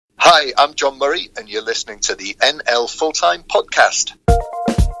Hi, I'm John Murray, and you're listening to the NL Full-Time Podcast.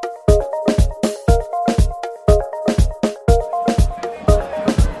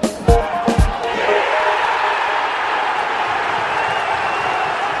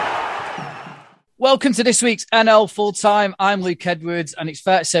 Welcome to this week's NL Full-Time. I'm Luke Edwards, and it's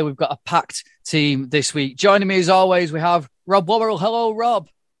fair to say we've got a packed team this week. Joining me as always, we have Rob Worrell. Hello, Rob.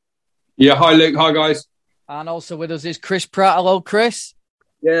 Yeah, hi, Luke. Hi, guys. And also with us is Chris Pratt. Hello, Chris.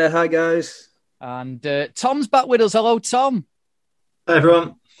 Yeah, hi, guys. And Tom's back with us. Hello, Tom. Hi,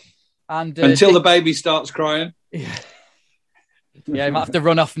 everyone. And until the baby starts crying. Yeah, he might have to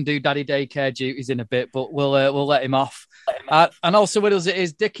run off and do daddy daycare duties in a bit, but we'll let him off. And also with us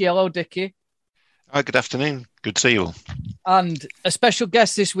is Dickie. Hello, Dickie. Hi, good afternoon. Good to see you all. And a special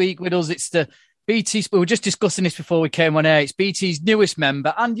guest this week with us, it's the BT. We were just discussing this before we came on air. It's BT's newest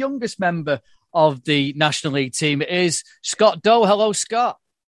member and youngest member of the National League team. It is Scott Doe. Hello, Scott.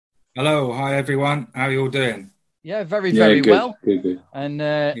 Hello. Hi, everyone. How are you all doing? Yeah, very good. Well. Good. And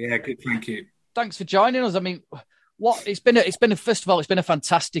yeah, good. Thank you. Thanks for joining us. I mean, it's been a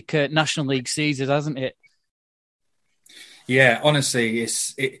fantastic National League season, hasn't it? Yeah, honestly,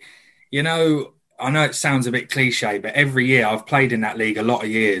 I know it sounds a bit cliche, but every year I've played in that league a lot of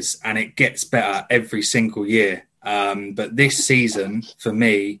years and it gets better every single year. But this season, for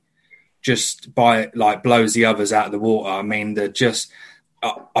me, just blows the others out of the water. I mean,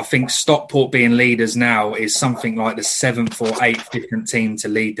 I think Stockport being leaders now is something like the 7th or 8th different team to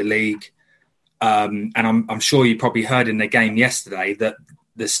lead the league. And I'm sure you probably heard in the game yesterday that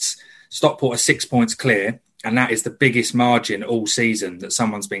this Stockport are 6 points clear, and that is the biggest margin all season that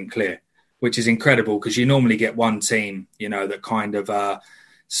someone's been clear, which is incredible because you normally get one team, that kind of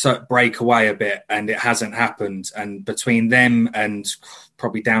break away a bit, and it hasn't happened. And between them and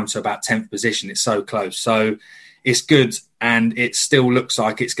probably down to about 10th position, it's so close. So it's good, and it still looks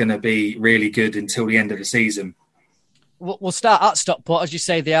like it's going to be really good until the end of the season. We'll start at Stockport. As you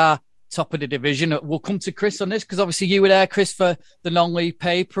say, they are top of the division. We'll come to Chris on this because obviously you were there, Chris, for the non-league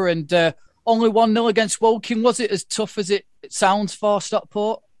paper, and only 1-0 against Woking. Was it as tough as it sounds for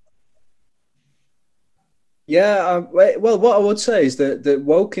Stockport? Yeah, well, what I would say is that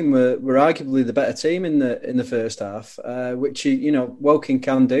Woking were arguably the better team in the first half, which Woking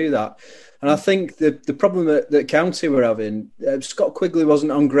can do that. And I think the problem that County were having, Scott Quigley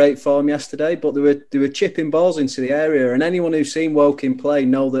wasn't on great form yesterday, but they were chipping balls into the area. And anyone who's seen Woking play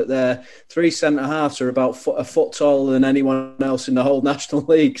know that their three centre halves are about a foot taller than anyone else in the whole National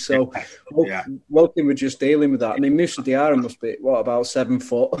League. So yeah. Woking were just dealing with that. I mean, Moussa Diarra must be about 7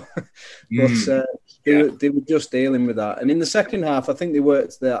 foot, but they were just dealing with that. And in the second half, I think they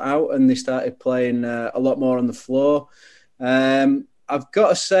worked that out and they started playing a lot more on the floor. I've got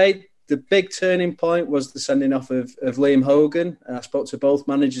to say, the big turning point was the sending off of Liam Hogan. I spoke to both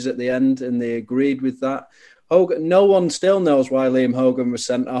managers at the end and they agreed with that. Hogan, no one still knows why Liam Hogan was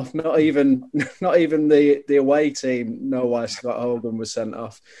sent off. Not even the away team know why Scott Hogan was sent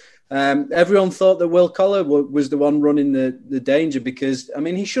off. Everyone thought that Will Collar was the one running the danger because, I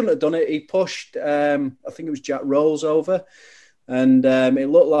mean, he shouldn't have done it. He pushed, I think it was Jack Rolls over, and it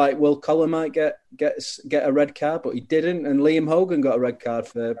looked like Will Collar might get a red card, but he didn't. And Liam Hogan got a red card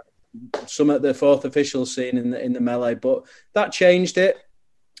for some of the fourth official scene in the melee, but that changed it.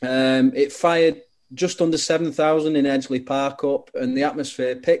 It fired just under 7,000 in Edgeley Park up, and the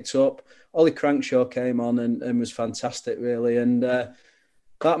atmosphere picked up. Ollie Crankshaw came on and was fantastic, really. And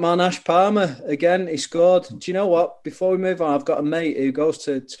that man, Ash Palmer, again, he scored. Do you know what? Before we move on, I've got a mate who goes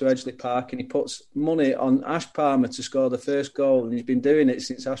to Edgeley Park and he puts money on Ash Palmer to score the first goal, and he's been doing it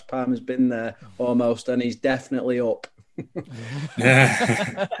since Ash Palmer's been there almost, and he's definitely up.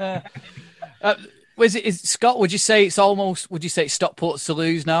 Scott, would you say it's Stockport's to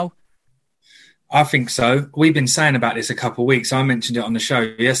lose now? I think so. We've been saying about this a couple of weeks. I mentioned it on the show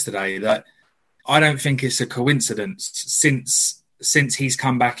yesterday that I don't think it's a coincidence since he's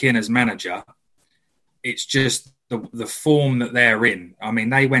come back in as manager. It's just the form that they're in. I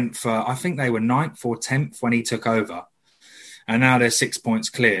mean, they went I think they were 9th or 10th when he took over, and now they're 6 points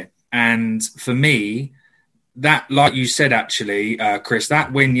clear. And for me, that, like you said, actually, Chris,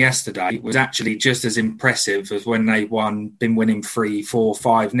 that win yesterday was actually just as impressive as when they've been winning 3, 4,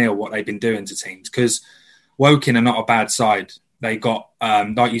 5-0, what they've been doing to teams. Because Woking are not a bad side. They got,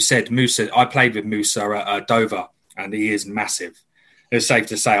 like you said, Moussa. I played with Moussa at Dover, and he is massive. It's safe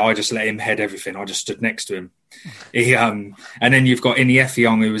to say I just let him head everything. I just stood next to him. And then you've got Ini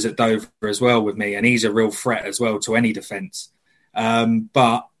Effiong, who was at Dover as well with me, and he's a real threat as well to any defence.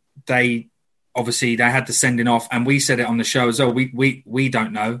 But they had the sending off, and we said it on the show as well. We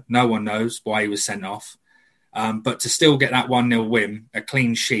don't know. No one knows why he was sent off. But to still get that 1-0 win, a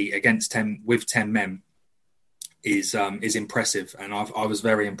clean sheet against 10 men, is impressive. And I was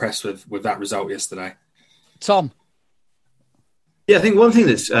very impressed with that result yesterday. Tom? Yeah, I think one thing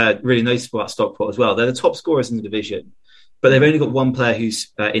that's really noticeable about Stockport as well, they're the top scorers in the division, but they've only got one player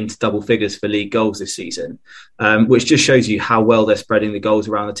who's into double figures for league goals this season, which just shows you how well they're spreading the goals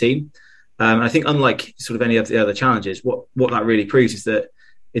around the team. And I think unlike sort of any of the other challenges, what that really proves is that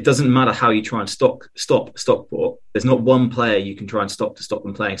it doesn't matter how you try and stop Stockport. There's not one player you can try and stop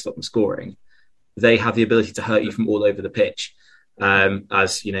them playing, stop them scoring. They have the ability to hurt you from all over the pitch,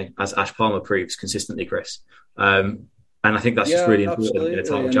 as Ash Palmer proves consistently, Chris. And I think that's just really important in a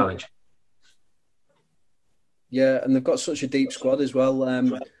title challenge. Yeah, and they've got such a deep squad as well.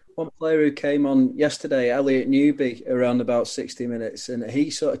 One player who came on yesterday, Elliot Newby, around about 60 minutes, and he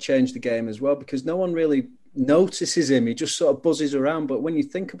sort of changed the game as well because no one really notices him. He just sort of buzzes around. But when you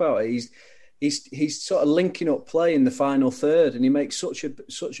think about it, he's sort of linking up play in the final third, and he makes such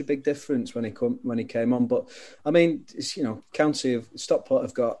a big difference when he came on. But I mean, County of Stockport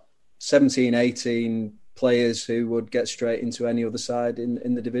have got 17, 18 players who would get straight into any other side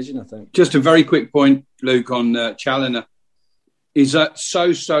in the division, I think. Just a very quick point, Luke, on Challoner. Is that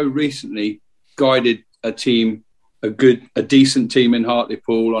so recently guided a team, a decent team in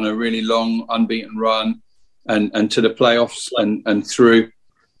Hartlepool on a really long unbeaten run and to the playoffs and through.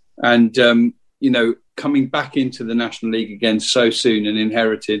 And, coming back into the National League again so soon and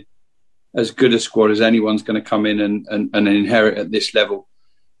inherited as good a squad as anyone's going to come in and inherit at this level.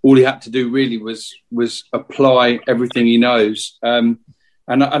 All he had to do really was apply everything he knows.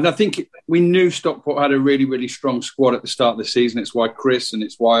 And I think we knew Stockport had a really, really strong squad at the start of the season. It's why Chris and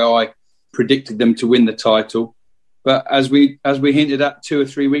it's why I predicted them to win the title. But as we hinted at 2 or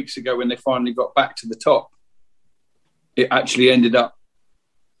 3 weeks ago when they finally got back to the top, it actually ended up,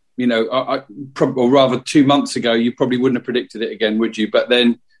 or rather 2 months ago, you probably wouldn't have predicted it again, would you? But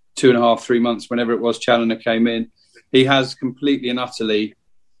then 2.5, 3 months, whenever it was, Challoner came in. He has completely and utterly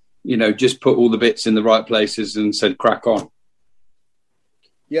just put all the bits in the right places and said, crack on.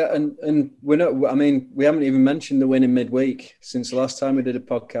 Yeah, and we're not. I mean, we haven't even mentioned the win in midweek since the last time we did a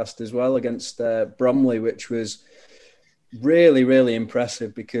podcast as well against Bromley, which was really, really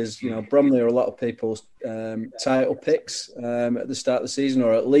impressive because Bromley are a lot of people's title picks at the start of the season,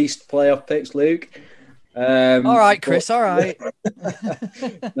 or at least playoff picks. Luke. All right, Chris. All right.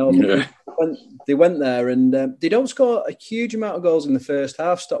 They went there and they don't score a huge amount of goals in the first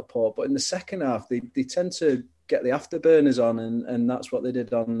half, Stockport, but in the second half they tend to get the afterburners on, and that's what they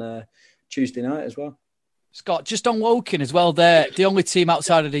did on Tuesday night as well. Scott, just on Woking as well, they're the only team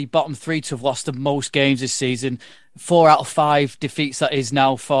outside of the bottom three to have lost the most games this season. 4 out of 5 defeats that is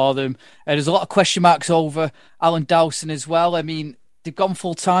now for them. There's a lot of question marks over Alan Dowson as well. I mean, they've gone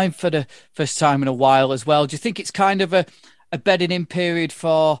full time for the first time in a while as well. Do you think it's kind of a bedding in period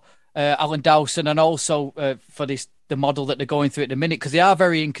for Alan Dowson and also for the model that they're going through at the minute? Because they are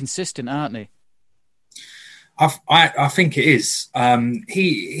very inconsistent, aren't they? I think it is.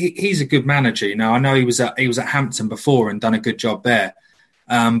 He's a good manager. I know he was at Hampton before and done a good job there.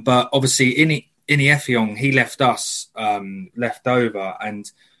 But obviously, Ini Effiong, he left us left over,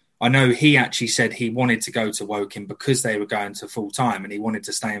 and I know he actually said he wanted to go to Woking because they were going to full time, and he wanted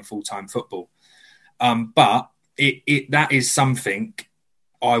to stay in full time football. But that is something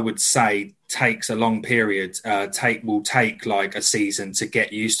I would say takes a long period. Will take like a season to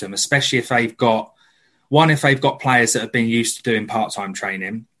get used to them, especially if they've got players that have been used to doing part-time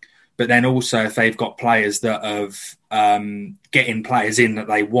training, but then also if they've got players that have getting players in that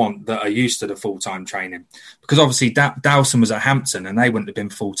they want that are used to the full-time training. Because obviously Dowson was at Hampton and they wouldn't have been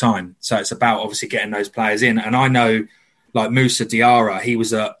full-time. So it's about obviously getting those players in. And I know like Moussa Diarra, he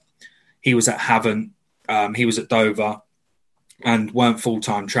was at Havant, he was at Dover and weren't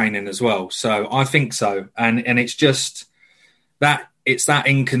full-time training as well. So I think so. And it's just that it's that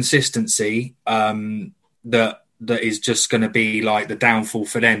inconsistency that is just going to be like the downfall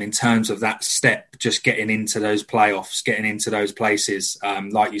for them in terms of that step, just getting into those playoffs, getting into those places.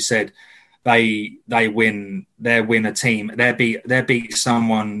 Like you said, they win a team. They beat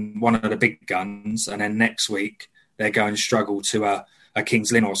someone, one of the big guns, and then next week they're going to struggle to a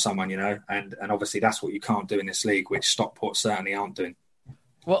Kings Lynn or someone, and obviously that's what you can't do in this league, which Stockport certainly aren't doing.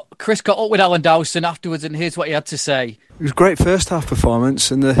 Well, Chris got up with Alan Dowson afterwards, and here's what he had to say. It was a great first half performance,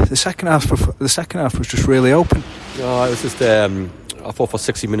 and the second half was just really open. No, it was just I fought for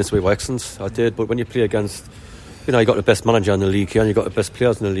 60 minutes with excellence. I did, but when you play against, you got the best manager in the league here, and you got the best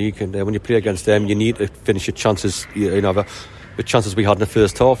players in the league, and when you play against them, you need to finish your chances. The chances we had in the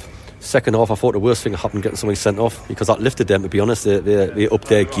first half. Second half, I thought the worst thing happened getting somebody sent off because that lifted them. To be honest, they upped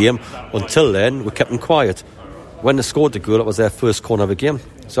their game. Until then, we kept them quiet. when they scored the goal, it was their first corner of the game.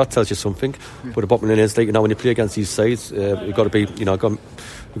 So that tells you something. But the bottom line is, like, when you play against these sides, you've got to be,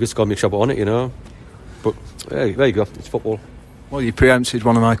 we just got to make sure we're on it, But there you go, it's football. Well, you preempted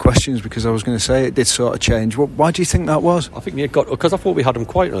one of my questions because I was going to say it did sort of change. Why do you think that was? I think because I thought we had them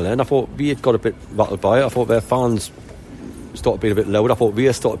quite well then. I thought we had got a bit rattled by it. I thought their fans started being a bit loud. I thought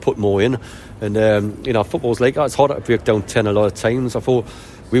we started putting more in. And, football's like that. It's harder to break down 10 a lot of times. I thought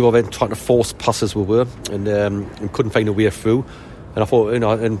we were then trying to force passes and couldn't find a way through. And I thought,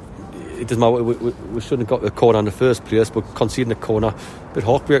 and it doesn't matter, we shouldn't have got the corner in the first place, but conceding the corner, a bit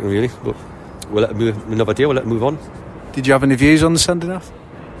heartbreaking really. But we'll let it move another day, we'll let it move on. Did you have any views on the sending off?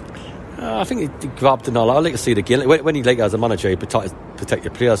 I think he grabbed and all. I like to see it again. When you as a manager, you protect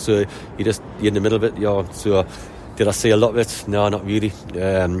your players, so you're in the middle of it. So did I see a lot of it? No, not really.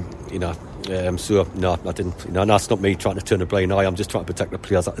 So no, I didn't. That's not me trying to turn a blind eye. I'm just trying to protect the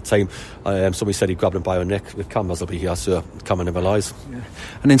players at the time. Somebody said he grabbed him by the neck. The cameras will be here, so camera never lies. Yeah.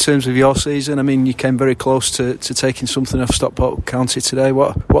 And in terms of your season, I mean, you came very close to taking something off Stockport County today.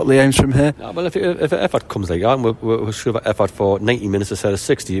 What are the aims from here? Well, if an effort comes like that, and we'll show that effort for 90 minutes instead of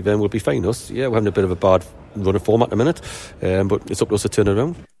 60, then we'll be fine. We're having a bit of a bad running form at the minute, but it's up to us to turn it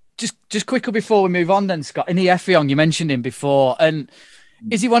around. Just quickly before we move on then, Scott, Ini Effiong, you mentioned him before, and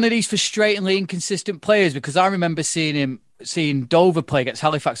is he one of these frustratingly inconsistent players? Because I remember seeing Dover play against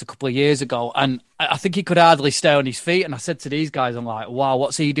Halifax a couple of years ago, and I think he could hardly stay on his feet. And I said to these guys, I'm like, wow,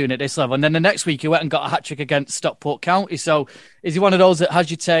 what's he doing at this level? And then the next week he went and got a hat-trick against Stockport County. So is he one of those that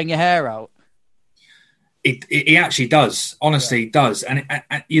has you tearing your hair out? He actually does. Honestly, he does. And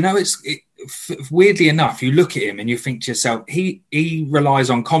weirdly enough, you look at him and you think to yourself, he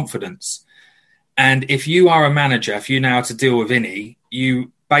relies on confidence. And if you are a manager, if you know how to deal with Ini,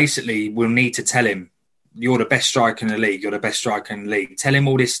 you basically will need to tell him, you're the best striker in the league, you're the best striker in the league. Tell him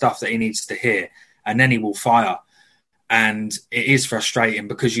all this stuff that he needs to hear, and then he will fire. And it is frustrating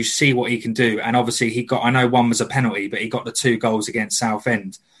because you see what he can do. And obviously I know one was a penalty, but he got the 2 goals against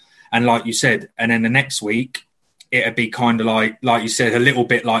Southend. And like you said, and then the next week, it'd be kind of like you said, a little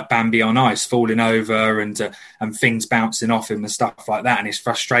bit like Bambi on ice, falling over and things bouncing off him and stuff like that. And it's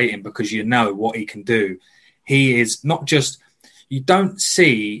frustrating because you know what he can do. He is not just, you don't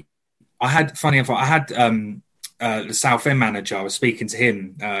see, the Southend manager, I was speaking to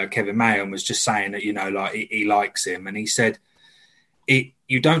him, Kevin Mayo, and was just saying that, he likes him. And he said,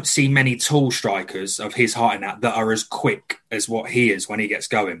 you don't see many tall strikers of his height and that are as quick as what he is when he gets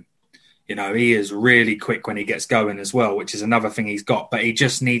going. He is really quick when he gets going as well, which is another thing he's got. But he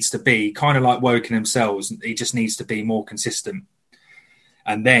just needs to be kind of like Woking himself. He just needs to be more consistent.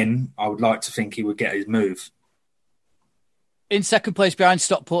 And then I would like to think he would get his move. In second place behind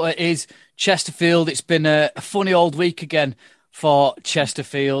Stockport is Chesterfield. It's been a funny old week again for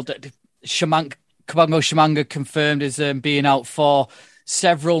Chesterfield. Kabongo Tshimanga confirmed as being out for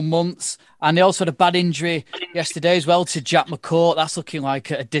several months. And they also had a bad injury yesterday as well to Jack McCourt. That's looking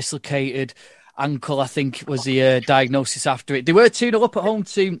like a dislocated ankle, I think, was the diagnosis after it. They were 2-0 up at home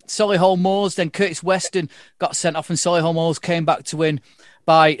to Solihull Moors. Then Curtis Weston got sent off and Solihull Moors came back to win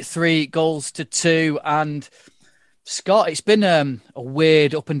by 3-2. And Scott, it's been a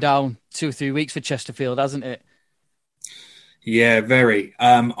weird up and down 2 or 3 weeks for Chesterfield, hasn't it? Yeah, very.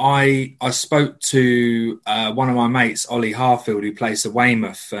 I spoke to one of my mates, Ollie Harfield, who plays at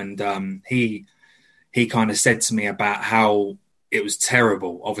Weymouth, and he kind of said to me about how it was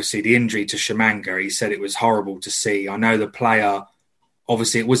terrible. Obviously, the injury to Tshimanga, he said it was horrible to see. I know the player,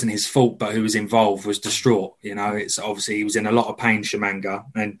 obviously it wasn't his fault, but who was involved was distraught. It's obviously he was in a lot of pain, Tshimanga,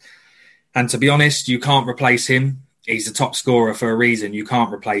 and to be honest, you can't replace him. He's a top scorer for a reason. You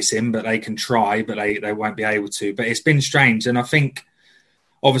can't replace him, but they can try, but they won't be able to. But it's been strange. And I think,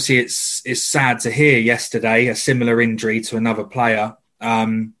 obviously, it's sad to hear yesterday a similar injury to another player.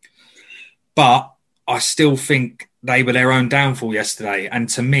 But I still think they were their own downfall yesterday. And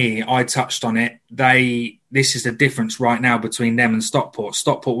to me, I touched on it. This is the difference right now between them and Stockport.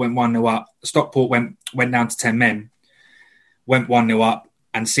 Stockport went 1-0 up. Stockport went down to 10 men, went 1-0 up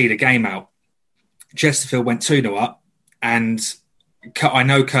and see the game out. Chesterfield went 2-0 up, and I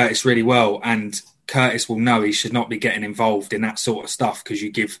know Curtis really well, and Curtis will know he should not be getting involved in that sort of stuff because you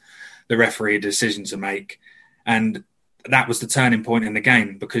give the referee a decision to make. And that was the turning point in the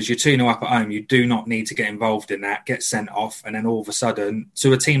game because you're 2-0 up at home. You do not need to get involved in that, get sent off, and then all of a sudden,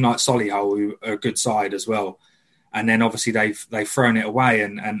 to a team like Solihull, who are a good side as well, and then obviously they've thrown it away,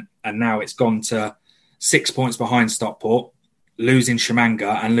 and now it's gone to 6 points behind Stockport, losing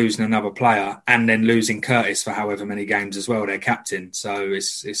Tshimanga and losing another player, and then losing Curtis for however many games as well, their captain. So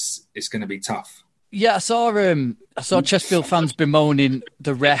it's going to be tough. Yeah, I saw Chesterfield fans bemoaning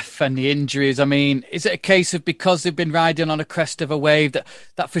the ref and the injuries. I mean, is it a case of because they've been riding on a crest of a wave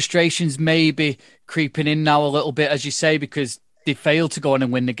that frustration's maybe creeping in now a little bit, as you say, because they failed to go on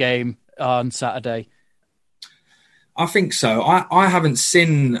and win the game on Saturday? I think so. I haven't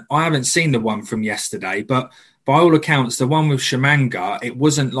seen the one from yesterday, but by all accounts, the one with Shamanga, it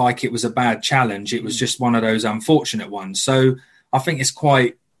wasn't like it was a bad challenge. It was just one of those unfortunate ones. So I think it's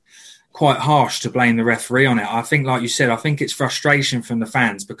quite harsh to blame the referee on it. I think, like you said, I think it's frustration from the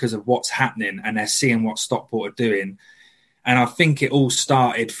fans because of what's happening and they're seeing what Stockport are doing. And I think it all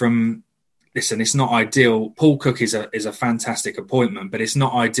started from, listen, it's not ideal. Paul Cook is a fantastic appointment, but it's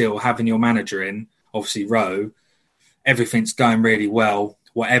not ideal having your manager in, obviously Rowe. Everything's going really well.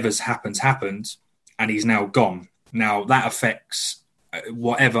 Whatever's happened, and he's now gone. Now that affects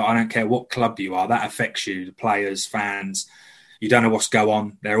whatever, I don't care what club you are, that affects you, the players, fans. You don't know what's going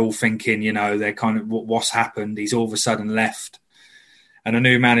on. They're all thinking, they're kind of, what's happened? He's all of a sudden left and a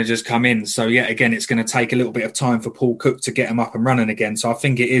new manager's come in. So, yeah, again, it's going to take a little bit of time for Paul Cook to get him up and running again. So I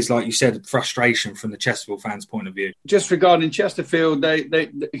think it is, like you said, frustration from the Chesterfield fans' point of view. Just regarding Chesterfield, they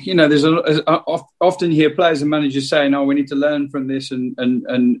there's often you hear players and managers saying, we need to learn from this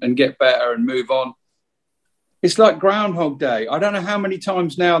and get better and move on. It's like Groundhog Day. I don't know how many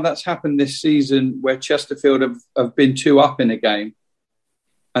times now that's happened this season where Chesterfield have been 2 up in a game.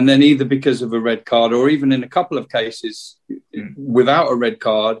 And then either because of a red card or even in a couple of cases without a red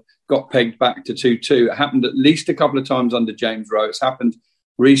card, got pegged back to 2-2. It happened at least a couple of times under James Rowe. It's happened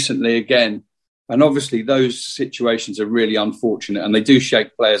recently again. And obviously those situations are really unfortunate and they do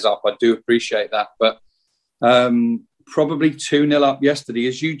shake players up. I do appreciate that. But probably 2-0 up yesterday,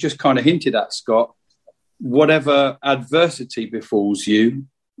 as you just kind of hinted at, Scott. Whatever adversity befalls you,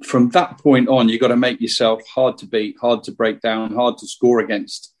 from that point on, you've got to make yourself hard to beat, hard to break down, hard to score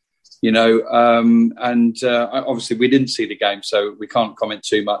against, obviously we didn't see the game, so we can't comment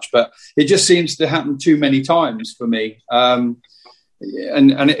too much, but it just seems to happen too many times for me. And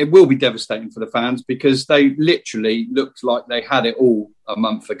it will be devastating for the fans because they literally looked like they had it all 1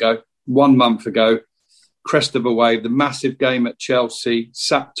 month ago. Crest of a wave, the massive game at Chelsea,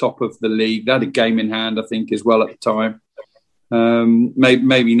 sat top of the league. They had a game in hand, I think, as well at the time.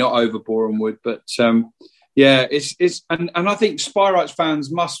 Maybe not over Boreham Wood, but it's and I think Spireites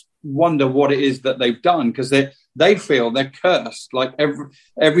fans must wonder what it is that they've done because they feel they're cursed. Like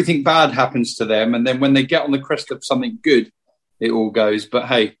everything bad happens to them, and then when they get on the crest of something good, it all goes. But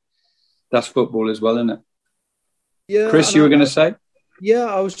hey, that's football as well, isn't it? Yeah, Chris, you were going to say? Yeah,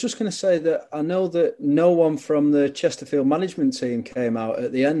 I was just going to say that I know that no one from the Chesterfield management team came out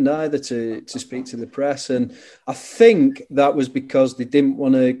at the end either to speak to the press. And I think that was because they didn't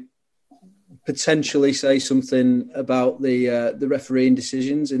want to potentially say something about the refereeing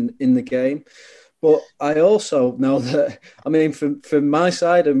decisions in the game. But I also know that, I mean, from my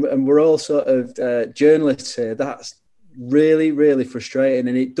side, and we're all sort of journalists here, that's really, really frustrating,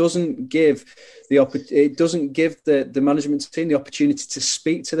 and it doesn't give the management team the opportunity to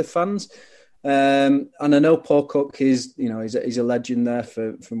speak to the fans. And I know Paul Cook is, he's a legend there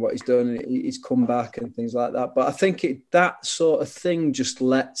from what he's done. He's come back and things like that. But I think that sort of thing just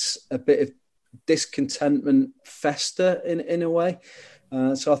lets a bit of discontentment fester in a way.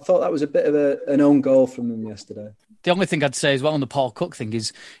 So I thought that was a bit of an own goal from them yesterday. The only thing I'd say as well on the Paul Cook thing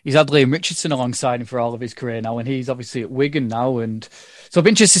is he's had Liam Richardson alongside him for all of his career now, and he's obviously at Wigan now. And so I'll be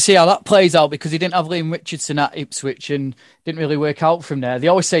interested to see how that plays out because he didn't have Liam Richardson at Ipswich and didn't really work out from there. They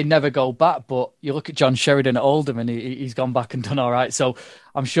always say never go back, but you look at John Sheridan at Oldham and he's gone back and done all right. So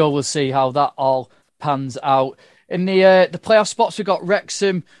I'm sure we'll see how that all pans out. In the playoff spots, we've got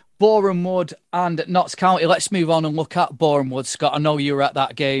Wrexham, Boreham Wood and Notts County. Let's move on and look at Boreham Wood. Scott, I know you were at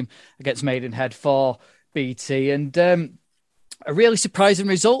that game against Maidenhead for BT, and a really surprising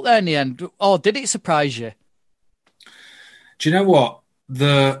result there in the end. Oh, did it surprise you? Do you know what?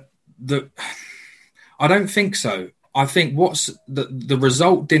 I don't think so. I think the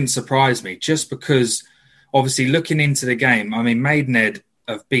result didn't surprise me just because obviously looking into the game, I mean, Maidenhead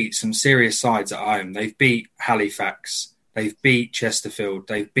have beat some serious sides at home. They've beat Halifax, they've beat Chesterfield,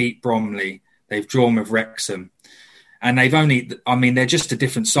 they've beat Bromley, they've drawn with Wrexham. And they're just a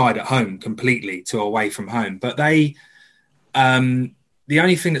different side at home completely to away from home. But the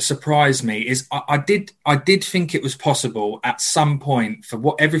only thing that surprised me is I did think it was possible at some point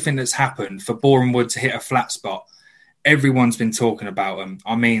for everything that's happened for Boreham Wood to hit a flat spot. Everyone's been talking about them.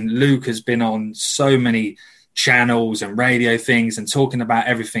 I mean, Luke has been on so many channels and radio things and talking about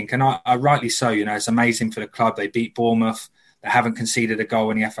everything. And I rightly so, it's amazing for the club. They beat Bournemouth. They haven't conceded a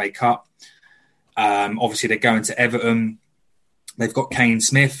goal in the FA Cup. Obviously, they're going to Everton. They've got Kane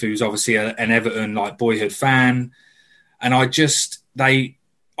Smith, who's obviously an Everton like boyhood fan, and I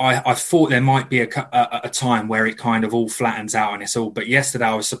thought there might be a time where it kind of all flattens out and it's all. But yesterday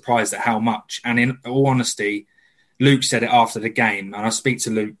I was surprised at how much. And in all honesty, Luke said it after the game, and I speak to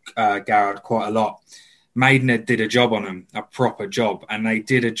Luke Garrard quite a lot. Maidenhead did a job on them, a proper job, and they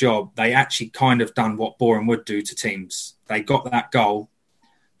did a job. They actually kind of done what Boreham Wood do to teams. They got that goal,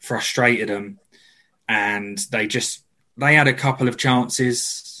 frustrated them, and they had a couple of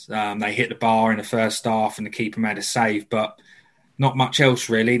chances. They hit the bar in the first half, and the keeper made a save, but not much else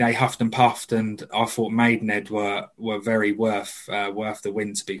really. They huffed and puffed, and I thought Maidenhead were very worth the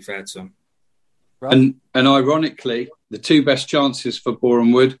win, to be fair to them. Right. And ironically, the two best chances for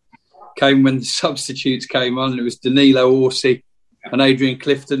Boreham Wood came when the substitutes came on. It was Danilo Orsi and Adrian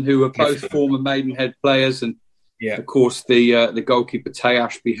Clifton, who were both former Maidenhead players, and of course the goalkeeper Tay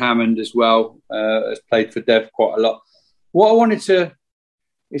Ashby Hammond as well has played for Dev quite a lot. What I wanted to,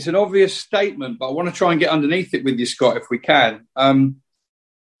 it's an obvious statement, but I want to try and get underneath it with you, Scott, if we can.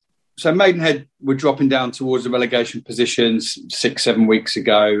 So Maidenhead were dropping down towards the relegation positions 6-7 weeks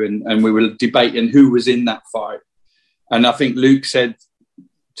ago, and we were debating who was in that fight. And I think Luke said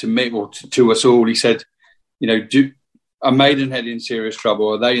to me, or to us all, he said, are Maidenhead in serious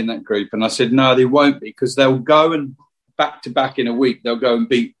trouble? Are they in that group? And I said, no, they won't be, because they'll go and back to back in a week, they'll go and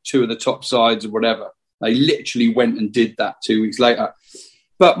beat two of the top sides or whatever. They literally went and did that 2 weeks later.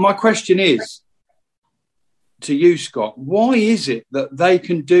 But my question is, to you, Scott, why is it that they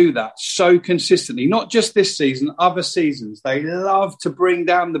can do that so consistently? Not just this season, other seasons. They love to bring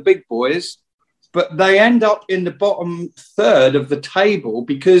down the big boys, but they end up in the bottom third of the table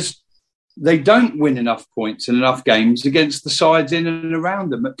because they don't win enough points and enough games against the sides in and around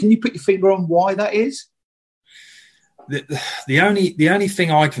them. Can you put your finger on why that is? The only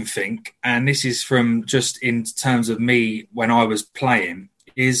thing I can think, and this is from just in terms of me when I was playing,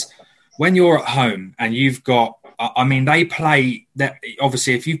 is when you're at home and you've got, they play that.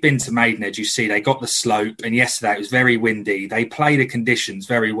 Obviously, if you've been to Maidenhead, you see they got the slope, and yesterday it was very windy. They play the conditions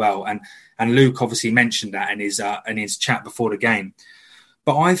very well, and Luke obviously mentioned that in his chat before the game.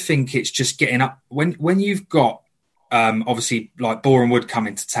 But I think it's just getting up when you've got obviously like Boreham Wood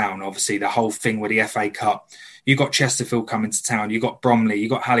coming to town. Obviously, the whole thing with the FA Cup. You got Chesterfield coming to town. You got Bromley. You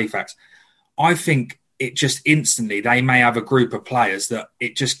got Halifax. I think it just instantly, they may have a group of players that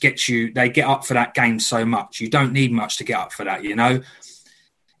it just gets you, they get up for that game so much. You don't need much to get up for that,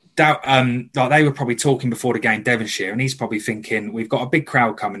 Like they were probably talking before the game, Devonshire, and he's probably thinking, we've got a big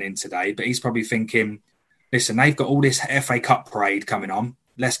crowd coming in today, but he's probably thinking, listen, they've got all this FA Cup parade coming on.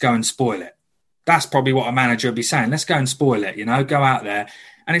 Let's go and spoil it. That's probably what a manager would be saying. Let's go and spoil it, go out there.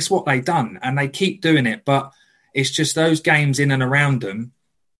 And it's what they've done, and they keep doing it. But it's just those games in and around them,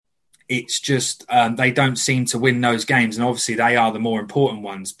 it's just they don't seem to win those games. And obviously they are the more important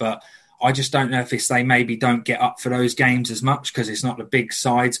ones. But I just don't know if it's they maybe don't get up for those games as much because it's not the big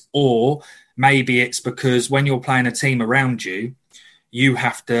sides, or maybe it's because when you're playing a team around you, you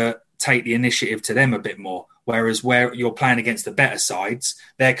have to take the initiative to them a bit more. Whereas where you're playing against the better sides,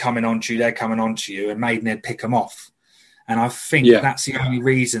 they're coming on to you, and Maidenhead pick them off. And I think that's the only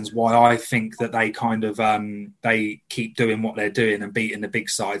reasons why I think that they kind of they keep doing what they're doing and beating the big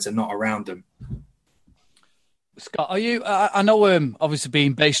sides and not around them. Scott, are you? I know, obviously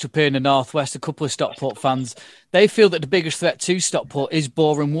being based up here in the northwest, a couple of Stockport fans, they feel that the biggest threat to Stockport is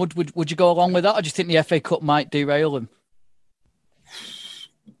Boreham Wood. Would you go along with that, or do you think the FA Cup might derail them?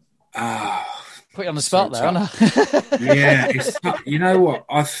 Put you on the spot there, aren't I? Yeah, you know what?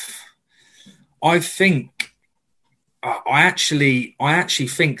 I think. I actually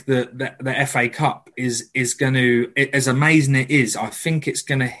think that the FA Cup is going to, as amazing it is, I think it's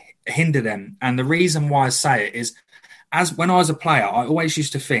going to hinder them. And the reason why I say it is, as when I was a player, I always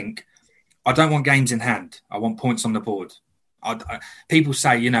used to think, I don't want games in hand. I want points on the board. People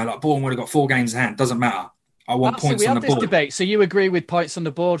say, like Boreham would have got 4 games in hand. Doesn't matter. I want points on the board. We had this debate. So you agree with points on the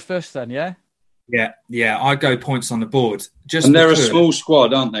board first then, yeah? Yeah. I go points on the board. And they're a small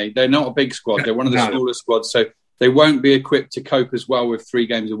squad, aren't they? They're not a big squad. They're one of the smaller squads. So they won't be equipped to cope as well with 3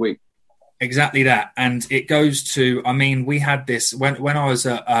 games a week. Exactly that. And it goes to, we had this when I was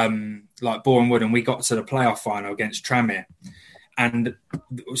at like Boreham Wood, and we got to the playoff final against Tranmere, and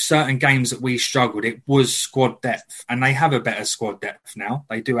certain games that we struggled, it was squad depth, and they have a better squad depth now.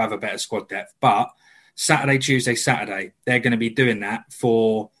 They do have a better squad depth, but Saturday, Tuesday, Saturday, they're going to be doing that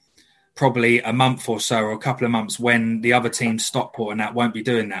for probably a month or so, or a couple of months, when the other teams, Stockport and that, won't be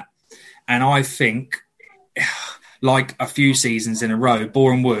doing that. And I think, like a few seasons in a row,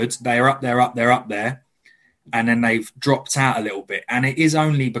 Boreham Wood, they're up there. and then they've dropped out a little bit. And it is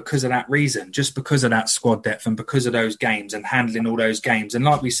only because of that reason, just because of that squad depth and because of those games and handling all those games. And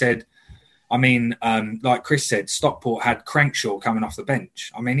like we said, I mean, like Chris said, Stockport had Crankshaw coming off the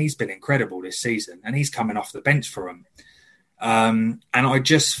bench. I mean, he's been incredible this season, and he's coming off the bench for them. And I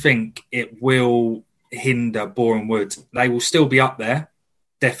just think it will hinder Boreham Wood. They will still be up there,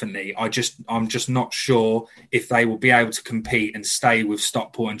 definitely. I'm just not sure if they will be able to compete and stay with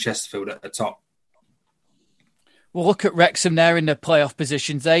Stockport and Chesterfield at the top. Well, look at Wrexham there in the playoff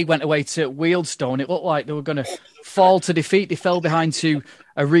positions. They went away to Wealdstone. It looked like they were going to fall to defeat. They fell behind to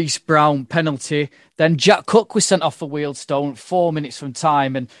a Reece Brown penalty. Then Jack Cook was sent off for Wealdstone 4 minutes from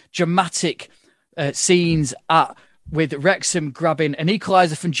time, and dramatic scenes with Wrexham grabbing an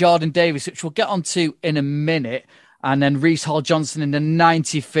equaliser from Jordan Davis, which we'll get onto in a minute, and then Reece Hall-Johnson in the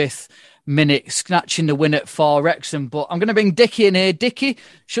 95th minute snatching the win for Wrexham. But I'm going to bring Dickie in here. Dickie,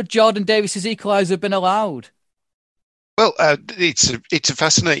 should Jordan Davis's equaliser have been allowed? Well, it's a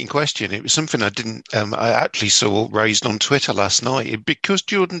fascinating question. It was something I actually saw raised on Twitter last night. Because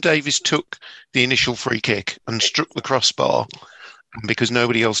Jordan Davis took the initial free kick and struck the crossbar, and because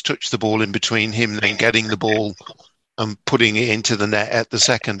nobody else touched the ball in between him then getting the ball and putting it into the net at the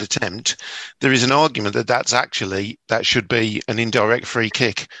second attempt, there is an argument that should be an indirect free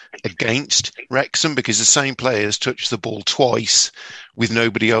kick against Wrexham, because the same players touched the ball twice with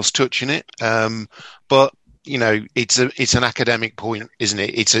nobody else touching it. But you know, it's an academic point, isn't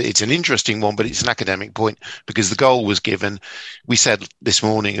it? It's an interesting one, but it's an academic point because the goal was given. We said this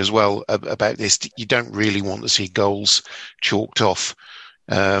morning as well about this. You don't really want to see goals chalked off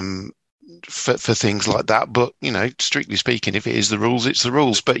for things like that. But you know, strictly speaking, if it is the rules, it's the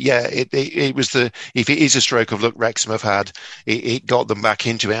rules. But yeah, it was if it is a stroke of luck Wrexham have had, it got them back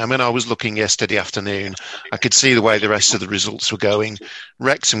into it. I mean, I was looking yesterday afternoon. I could see the way the rest of the results were going.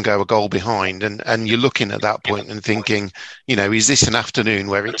 Wrexham go a goal behind, and you're looking at that point and thinking, you know, is this an afternoon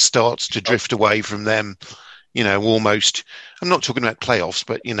where it starts to drift away from them? You know, almost. I'm not talking about playoffs,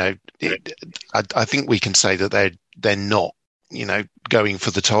 but you know, I think we can say that they're not, you know, going for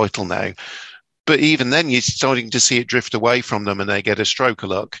the title now. But even then, you're starting to see it drift away from them, and they get a stroke of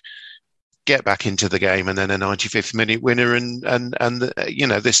luck, get back into the game, and then a 95th minute winner, and you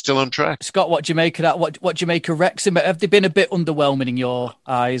know, they're still on track. Scott, what do you make of that? What do you make of Wrexham? Have they been a bit underwhelming in your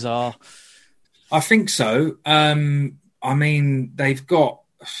eyes? Or I think so. I mean, they've got.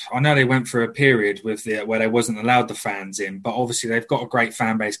 I know they went through a period where they wasn't allowed the fans in, but obviously they've got a great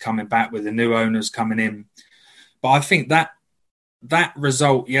fan base coming back with the new owners coming in. But I think that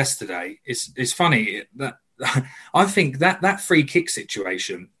result yesterday is funny. That I think that free kick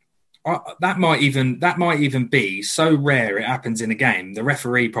situation that might even be so rare it happens in a game. The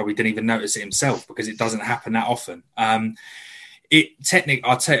referee probably didn't even notice it himself because it doesn't happen that often. I'll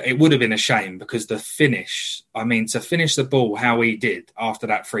tell you, it would have been a shame because the finish. I mean, to finish the ball how he did after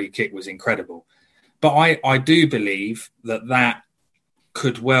that free kick was incredible. But I do believe that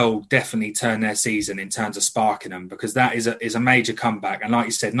could well definitely turn their season in terms of sparking them, because that is a major comeback. And like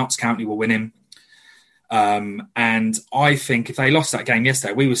you said, Notts County will win him. And I think if they lost that game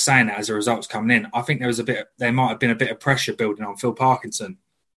yesterday, we were saying that as the results coming in, I think there might have been a bit of pressure building on Phil Parkinson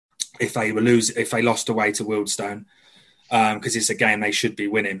if they lost away to Wealdstone, because it's a game they should be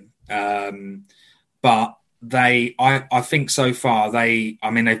winning. But I think so far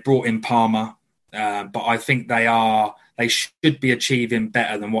they've brought in Palmer, but I think they should be achieving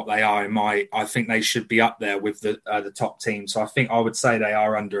better than what they are. I think they should be up there with the top team. So I think I would say they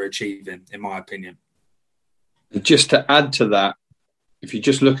are underachieving, in my opinion. Just to add to that, if you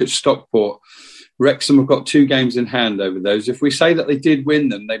just look at Stockport, Wrexham have got 2 games in hand over those. If we say that they did win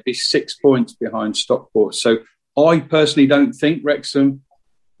them, they'd be 6 points behind Stockport. So I personally don't think Wrexham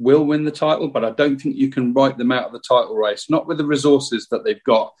will win the title, but I don't think you can write them out of the title race, not with the resources that they've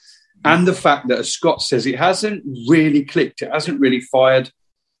got. And the fact that, as Scott says, it hasn't really clicked. It hasn't really fired.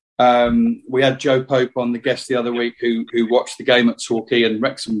 We had Joe Pope on the guest the other week who watched the game at Torquay, and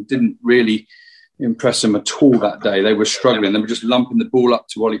Wrexham didn't really impress them at all that day. They were struggling. They were just lumping the ball up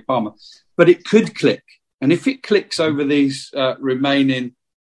to Ollie Palmer. But it could click. And if it clicks over these remaining,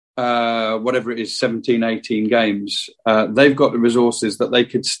 whatever it is, 17, 18 games, they've got the resources that they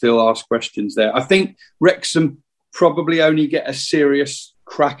could still ask questions there. I think Wrexham probably only get a serious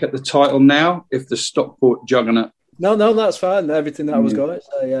crack at the title now if the Stockport juggernaut. No, that's fine. Everything that I was going to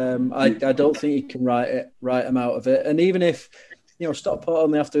say, I don't think you can write them out of it. And even if, you know, Stockport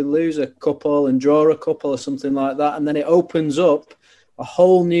only have to lose a couple and draw a couple or something like that, and then it opens up a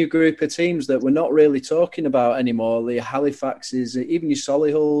whole new group of teams that we're not really talking about anymore. The Halifaxes, even your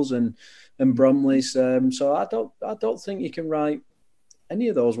Solihull's and Bromleys. So I don't think you can write any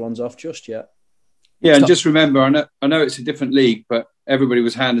of those ones off just yet. Yeah, and just remember, I know it's a different league, but everybody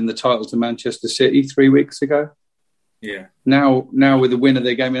was handing the title to Manchester City 3 weeks ago. Yeah. Now with the winner of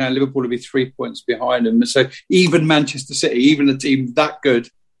their game in hand, Liverpool will be 3 points behind them. So even Manchester City, even a team that good,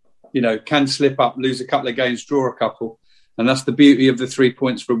 can slip up, lose a couple of games, draw a couple. And that's the beauty of the 3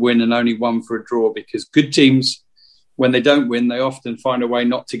 points for a win and only one for a draw, because good teams, when they don't win, they often find a way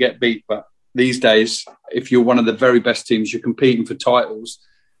not to get beat. But these days, if you're one of the very best teams, you're competing for titles,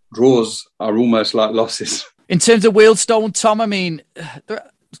 draws are almost like losses. In terms of Wealdstone, Tom, I mean,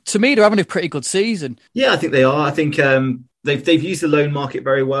 to me, they're having a pretty good season. Yeah, I think they are. I think they've used the loan market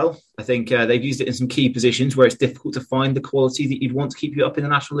very well. I think they've used it in some key positions where it's difficult to find the quality that you'd want to keep you up in the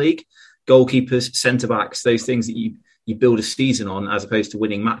National League. Goalkeepers, centre-backs, those things that you build a season on as opposed to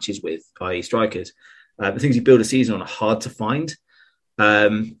winning matches with, i.e. strikers. The things you build a season on are hard to find.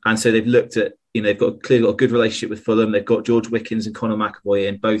 And so they've looked at, they've clearly got a good relationship with Fulham. They've got George Wickens and Conor McAvoy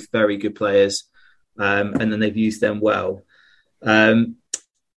in, both very good players. And then they've used them well.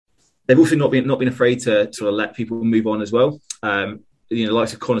 They've also not been afraid to sort of let people move on as well. The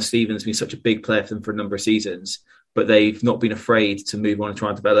likes of Connor Stevens has been such a big player for them for a number of seasons, but they've not been afraid to move on and try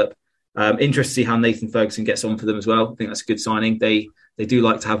and develop. Interested to see how Nathan Ferguson gets on for them as well. I think that's a good signing. They do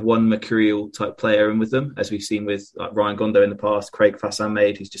like to have one mercurial type player in with them, as we've seen with Ryan Gondo in the past, Craig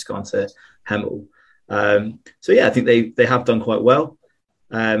Fassan-Maid, who's just gone to Hemel. So yeah, I think they have done quite well.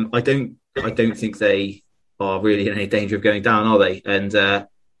 I don't think they are really in any danger of going down, are they? And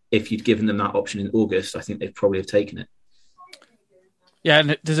if you'd given them that option in August, I think they'd probably have taken it. Yeah,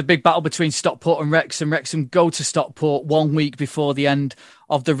 and there's a big battle between Stockport and Wrexham. Wrexham go to Stockport 1 week before the end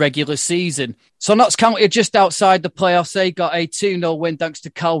of the regular season. So Notts County are just outside the playoffs. They got a 2-0 win thanks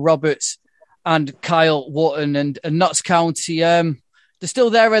to Carl Roberts and Kyle Wotton. And Notts County, they're still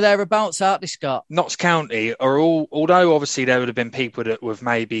there or thereabouts, aren't they, Scott? Notts County are all, although obviously there would have been people that would have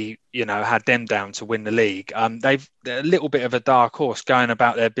maybe, had them down to win the league. They're a little bit of a dark horse going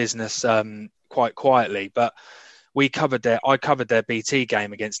about their business quite quietly, but I covered their BT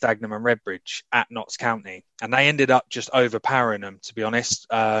game against Dagenham and Redbridge at Notts County, and they ended up just overpowering them, to be honest.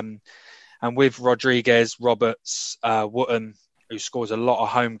 And with Rodriguez, Roberts, Wotton, who scores a lot of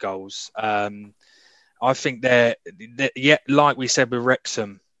home goals, I think they're like we said with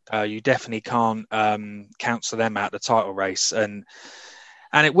Wrexham, you definitely can't counsel them out the title race, and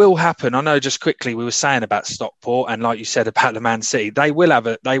it will happen. I know. Just quickly, we were saying about Stockport, and like you said about the Man City, they will have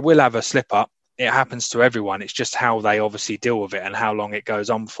a slip up. It happens to everyone. It's just how they obviously deal with it and how long it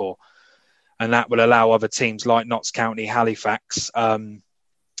goes on for. And that will allow other teams like Notts County, Halifax,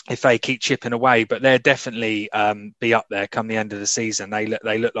 if they keep chipping away. But they'll definitely be up there come the end of the season. They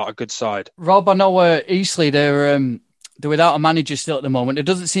look like a good side. Rob, I know Eastleigh, they're without a manager still at the moment. It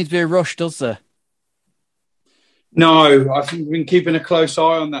doesn't seem to be a rush, does there? No, I think we've been keeping a close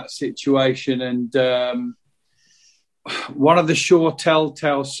eye on that situation, and one of the sure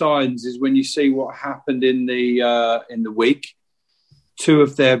telltale signs is when you see what happened in the week. Two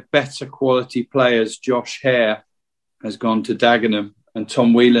of their better quality players, Josh Hare, has gone to Dagenham, and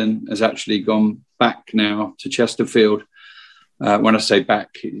Tom Whelan has actually gone back now to Chesterfield. When I say back,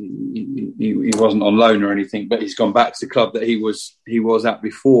 he wasn't on loan or anything, but he's gone back to the club that he was at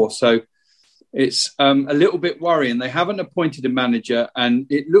before. So it's a little bit worrying. They haven't appointed a manager, and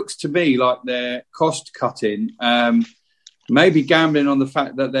it looks to me like they're cost cutting, maybe gambling on the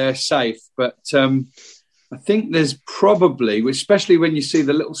fact that they're safe. But I think there's probably, especially when you see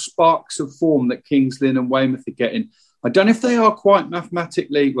the little sparks of form that Kings Lynn and Weymouth are getting, I don't know if they are quite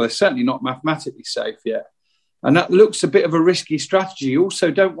mathematically, well, they're certainly not mathematically safe yet. And that looks a bit of a risky strategy. You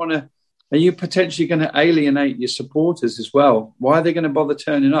also don't want to, are you potentially going to alienate your supporters as well? Why are they going to bother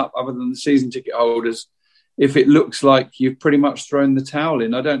turning up other than the season ticket holders if it looks like you've pretty much thrown the towel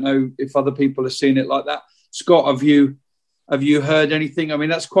in? I don't know if other people have seen it like that. Scott, have you heard anything? I mean,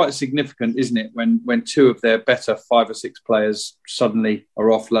 that's quite significant, isn't it, when two of their better 5 or 6 players suddenly are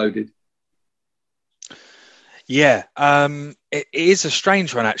offloaded? Yeah, it is a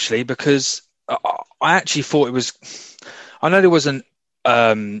strange one, actually, because I actually thought it was... I know there wasn't,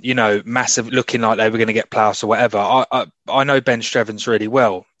 massive looking like they were going to get Plouse or whatever. I know Ben Strevens really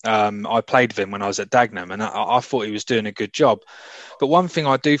well. I played with him when I was at Dagenham, and I thought he was doing a good job. But one thing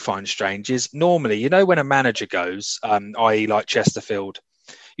I do find strange is normally, when a manager goes, i.e. like Chesterfield,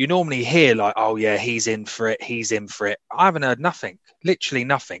 you normally hear like, oh yeah, he's in for it. I haven't heard nothing, literally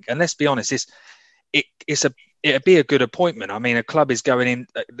nothing. And let's be honest, it'd be a good appointment. I mean,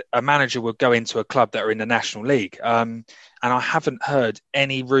 a manager would go into a club that are in the National League. And I haven't heard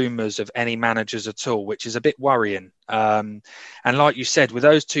any rumours of any managers at all, which is a bit worrying. And like you said, with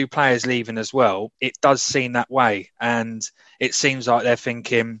those 2 players leaving as well, it does seem that way. And it seems like they're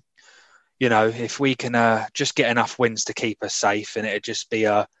thinking, if we can just get enough wins to keep us safe, and it'd just be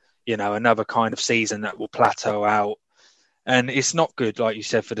another kind of season that will plateau out. And it's not good, like you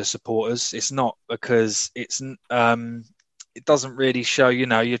said, for the supporters. It's not, because it doesn't really show,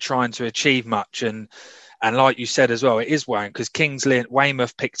 you're trying to achieve much. And like you said as well, it is worrying, because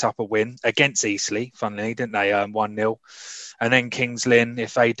Weymouth picked up a win against Eastleigh, funnily, didn't they? 1-0. And then Kings Lynn,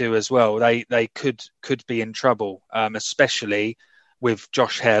 if they do as well, they could be in trouble, especially with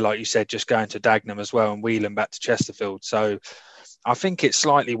Josh Hare, like you said, just going to Dagenham as well, and Whelan back to Chesterfield. So I think it's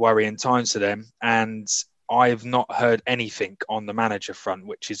slightly worrying times for them. And I've not heard anything on the manager front,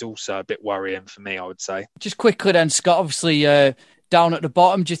 which is also a bit worrying for me, I would say. Just quickly then, Scott, obviously down at the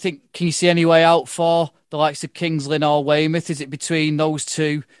bottom, can you see any way out for the likes of Kings Lynn or Weymouth? Is it between those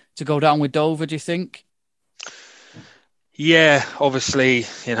two to go down with Dover, do you think? Yeah, obviously,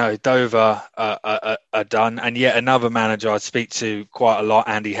 Dover are done. And yet another manager I'd speak to quite a lot,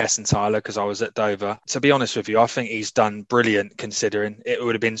 Andy Hessenthaler, because I was at Dover. To be honest with you, I think he's done brilliant, considering it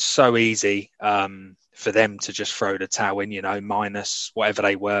would have been so easy for them to just throw the towel in, minus whatever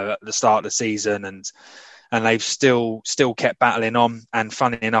they were at the start of the season. And they've still kept battling on. And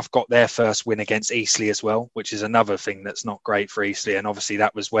funny enough, got their first win against Eastleigh as well, which is another thing that's not great for Eastleigh. And obviously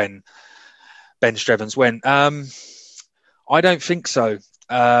that was when Ben Strevens went. I don't think so.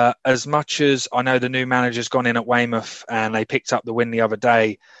 As much as I know the new manager's gone in at Weymouth and they picked up the win the other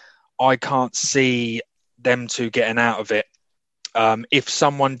day, I can't see them two getting out of it. If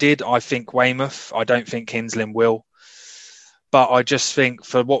someone did, I think Weymouth. I don't think Kings Lynn will. But I just think,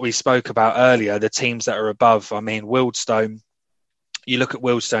 for what we spoke about earlier, the teams that are above, Wealdstone, you look at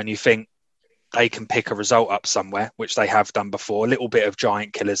Wealdstone, you think they can pick a result up somewhere, which they have done before. A little bit of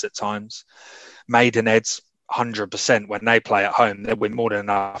giant killers at times. Maidenhead's 100% when they play at home, they win more than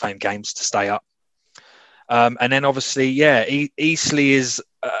enough home games to stay up. And then obviously, Eastleigh is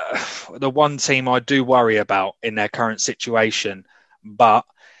the one team I do worry about in their current situation, but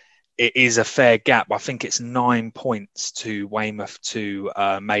it is a fair gap. I think it's 9 points to Weymouth to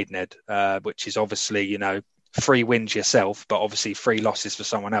Maidenhead, which is obviously, 3 wins yourself, but obviously 3 losses for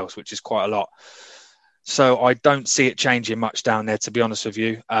someone else, which is quite a lot. So I don't see it changing much down there, to be honest with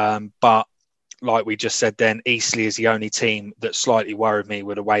you. But like we just said then, Eastleigh is the only team that slightly worried me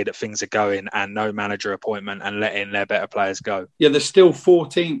with the way that things are going and no manager appointment and letting their better players go. Yeah, they're still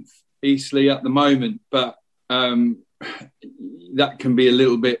 14th, Eastleigh, at the moment, but that can be a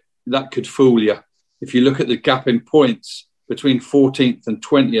little bit, that could fool you. If you look at the gap in points between 14th and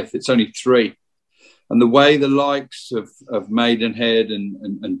 20th, it's only 3. And the way the likes of Maidenhead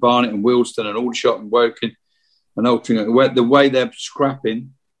and Barnet and Wealdstone and Aldershot and Woking and Altrincham, the way they're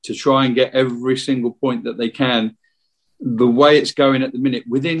scrapping to try and get every single point that they can, the way it's going at the minute,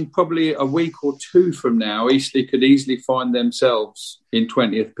 within probably a week or 2 from now, Eastleigh could easily find themselves in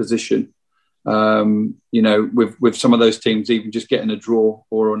 20th position. With some of those teams even just getting a draw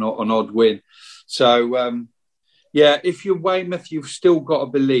or an odd win. So, if you're Weymouth, you've still got to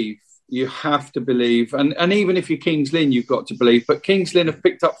believe. You have to believe. And even if you're Kings Lynn, you've got to believe. But Kings Lynn have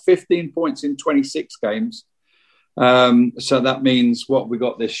picked up 15 points in 26 games. So that means what we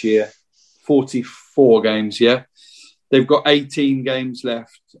got this year, 44 games, yeah? They've got 18 games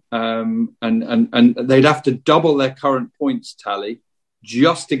left. And they'd have to double their current points tally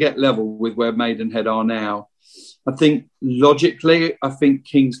just to get level with where Maidenhead are now. I think logically,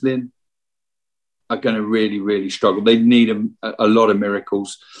 Kings Lynn are going to really, really struggle. They need a lot of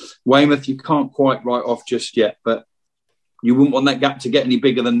miracles. Weymouth, you can't quite write off just yet, but you wouldn't want that gap to get any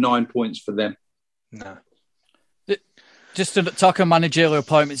bigger than 9 points for them. No. Just to talk on managerial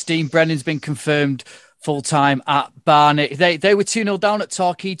appointments, Dean Brennan's been confirmed full-time at Barnet. They were 2-0 down at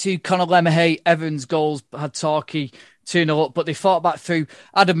Torquay to Conor Lemahey. Evans' goals had Torquay 2-0 up, but they fought back through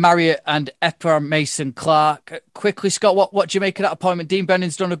Adam Marriott and Epa Mason-Clark. Quickly, Scott, what do you make of that appointment? Dean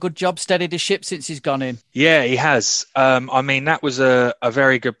Brennan's done a good job, steadied the ship since he's gone in. Yeah, he has. That was a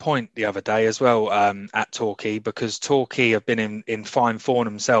very good point the other day as well at Torquay, because Torquay have been in fine form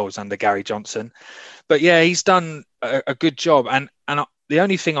themselves under Gary Johnson. But yeah, he's done a good job. And the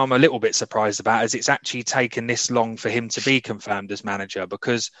only thing I'm a little bit surprised about is it's actually taken this long for him to be confirmed as manager,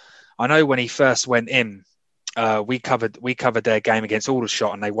 because I know when he first went in, we covered their game against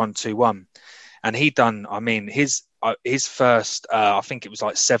Aldershot and they won 2-1. And he'd done, his first, I think it was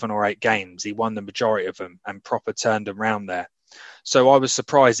like 7 or 8 games, he won the majority of them and proper turned them round there. So I was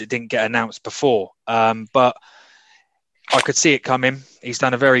surprised it didn't get announced before. But I could see it coming. He's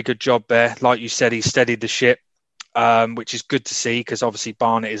done a very good job there. Like you said, he steadied the ship, which is good to see, because obviously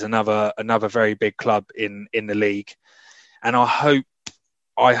Barnet is another very big club in the league. And I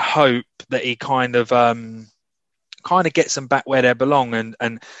hope that he kind of kind of gets them back where they belong,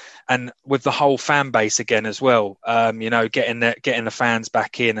 and with the whole fan base again as well. Getting the fans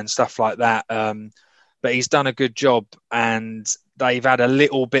back in and stuff like that. But he's done a good job, and they've had a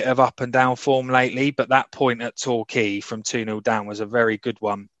little bit of up and down form lately. But that point at Torquay from 2-0 down was a very good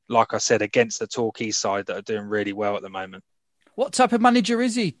one. Like I said, against the Torquay side that are doing really well at the moment. What type of manager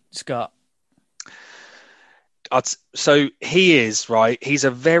is he, Scott? So he is, right. He's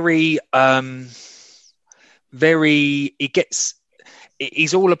a very,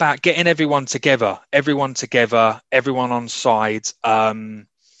 he's all about getting everyone together, everyone on side. And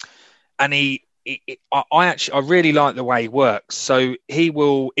I really like the way he works. So he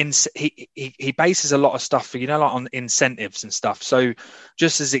will, he bases a lot of stuff, like on incentives and stuff. So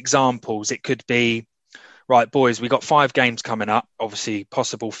just as examples, it could be, right, boys, we got 5 games coming up, obviously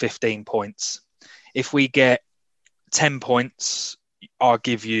possible 15 points. If we get 10 points, I'll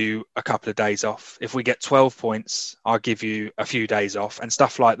give you a couple of days off. If we get 12 points, I'll give you a few days off and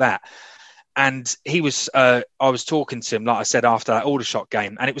stuff like that. And he was, I was talking to him, like I said, after that Aldershot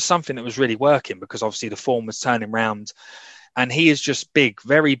game, and it was something that was really working because obviously the form was turning round, and he is just big,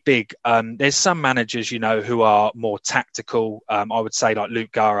 very big. There's some managers, who are more tactical. I would say like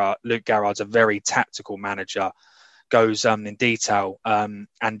Luke Garrard. Luke Garrard's a very tactical manager, goes in detail. And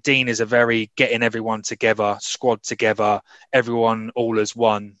Dean is a very getting everyone together, squad together, everyone all as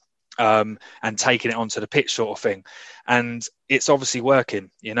one, and taking it onto the pitch sort of thing. And it's obviously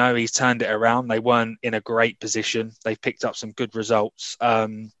working. He's turned it around. They weren't in a great position. They've picked up some good results.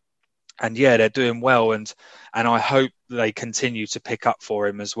 And yeah, they're doing well. And I hope they continue to pick up for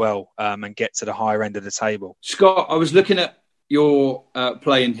him as well, and get to the higher end of the table. Scott, I was looking at your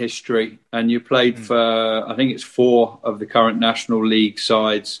playing history, and you played for, I think it's 4 of the current National League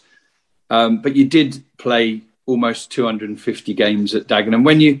sides. But you did play almost 250 games at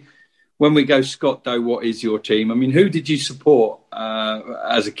Dagenham. When we go, Scott Doe, what is your team? I mean, who did you support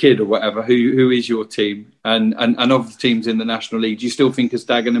as a kid or whatever? Who is your team? And of the teams in the National League, do you still think as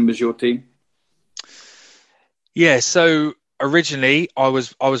Dagenham as your team? Yeah, so originally I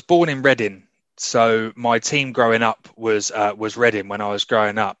was born in Reading. So my team growing up was Reading when I was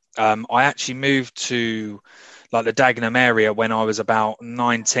growing up. I actually moved to like the Dagenham area when I was about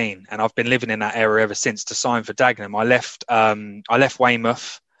 19, and I've been living in that area ever since to sign for Dagenham. I left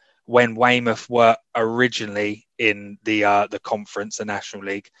Weymouth when Weymouth were originally in the conference, the National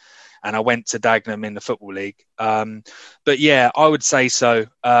League, and I went to Dagenham in the Football League. But yeah, I would say so.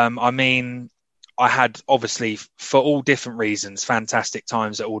 I mean, I had, obviously, for all different reasons, fantastic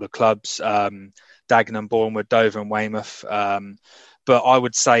times at all the clubs, Dagenham, Bournemouth, Dover and Weymouth. But I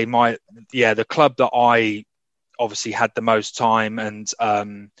would say the club that I obviously had the most time and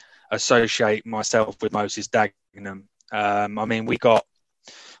associate myself with most is Dagenham. I mean,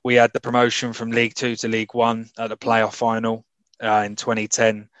 we had the promotion from League 2 to League 1 at the playoff final in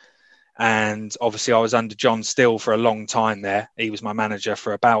 2010. And obviously I was under John Still for a long time there. He was my manager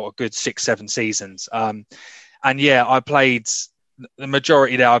for about a good 6-7 seasons. And yeah, I played the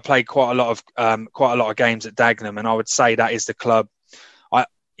majority there. I played quite a lot of games at Dagenham, and I would say that is the club. I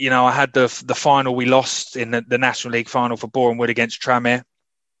had the final we lost in the National League final for Boreham Wood against Tranmere.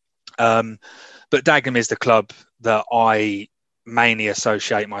 But Dagenham is the club that I mainly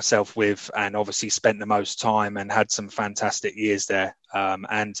associate myself with, and obviously spent the most time and had some fantastic years there.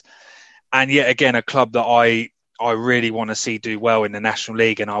 And yet again, a club that I really want to see do well in the National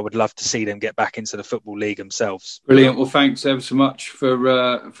League, and I would love to see them get back into the Football League themselves. Brilliant. Well, thanks ever so much for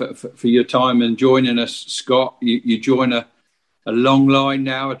your time and joining us, Scott. You join a long line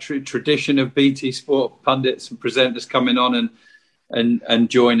now, a tradition of BT Sport pundits and presenters coming on and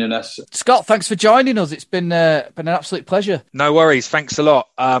joining us. Scott, thanks for joining us. It's been an absolute pleasure. No worries. Thanks a lot.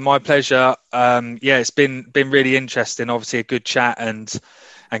 My pleasure. It's been really interesting. Obviously, a good chat and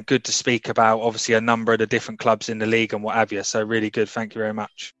good to speak about, obviously, a number of the different clubs in the league and what have you. So really good. Thank you very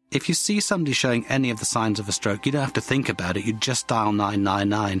much. If you see somebody showing any of the signs of a stroke, you don't have to think about it. You just dial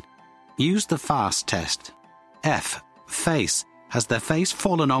 999. Use the FAST test. F, face. Has their face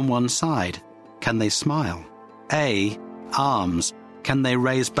fallen on one side? Can they smile? A, arms. Can they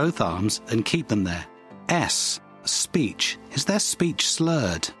raise both arms and keep them there? S, speech. Is their speech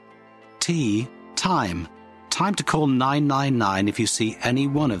slurred? T, time. Time to call 999 if you see any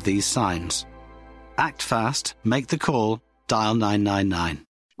one of these signs. Act fast, make the call, dial 999.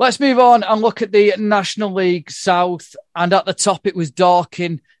 Let's move on and look at the National League South. And at the top, it was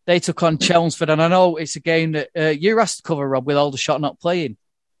Dorking. They took on Chelmsford. And I know it's a game that you asked to cover, Rob, with Aldershot not playing.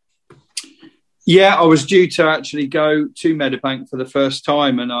 Yeah, I was due to actually go to Meadowbank for the first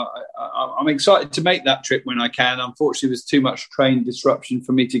time, and I'm excited to make that trip when I can. Unfortunately, there's too much train disruption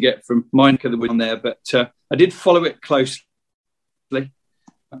for me to get from Minecraft on there, but I did follow it closely,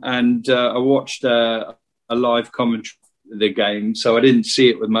 and I watched a live commentary of the game, so I didn't see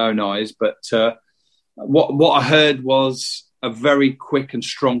it with my own eyes. But what I heard was a very quick and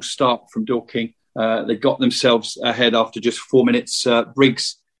strong start from Dorking. They got themselves ahead after just 4 minutes.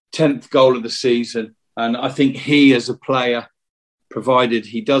 Briggs' 10th goal of the season, and I think he, as a player, provided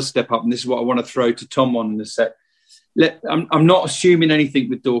he does step up, and this is what I want to throw to Tom on in a sec. I'm not assuming anything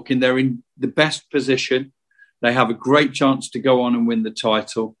with Dorking. They're in the best position. They have a great chance to go on and win the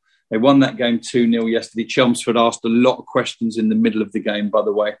title. They won that game 2-0 yesterday. Chelmsford asked a lot of questions in the middle of the game, by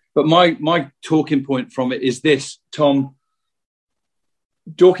the way. But my talking point from it is this, Tom.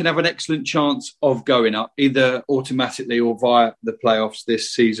 Dorking have an excellent chance of going up, either automatically or via the playoffs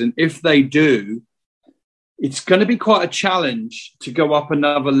this season. If they do, it's going to be quite a challenge to go up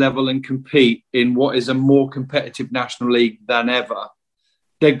another level and compete in what is a more competitive National League than ever.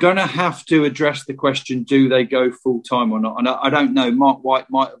 They're going to have to address the question, do they go full-time or not? And I don't know, Mark White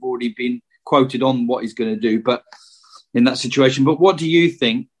might have already been quoted on what he's going to do but in that situation. But what do you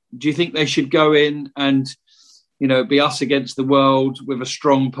think? Do you think they should go in and, be us against the world with a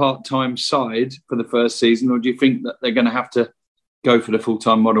strong part-time side for the first season? Or do you think that they're going to have to go for the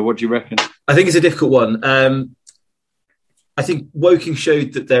full-time model? What do you reckon? I think it's a difficult one. I think Woking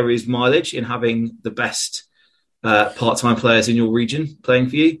showed that there is mileage in having the best part-time players in your region playing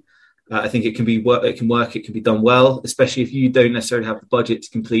for you. I think it can be work. It can be done well, especially if you don't necessarily have the budget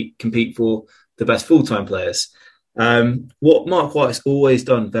to compete for the best full-time players. What Mark White has always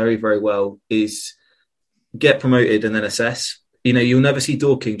done very, very well is get promoted and then assess. You'll never see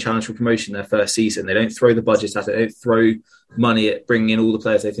Dorking challenge for promotion their first season. They don't throw the budget at it. They don't throw money at bringing in all the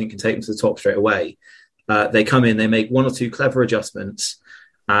players they think can take them to the top straight away. They come in, they make one or two clever adjustments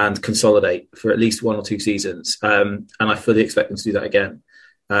and consolidate for at least 1 or 2 seasons. And I fully expect them to do that again.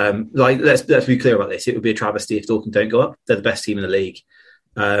 Let's be clear about this. It would be a travesty if Dorking don't go up. They're the best team in the league.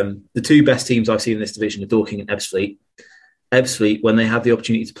 The 2 best teams I've seen in this division are Dorking and Ebbsfleet. Ebbsfleet, when they have the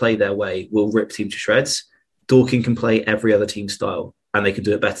opportunity to play their way, will rip teams to shreds. Dorking can play every other team's style, and they can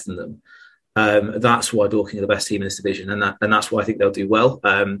do it better than them. That's why Dorking are the best team in this division, and that's why I think they'll do well.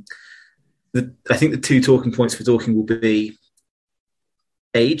 I think the 2 talking points for Dorking will be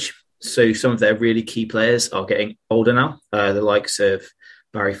age. So some of their really key players are getting older now. The likes of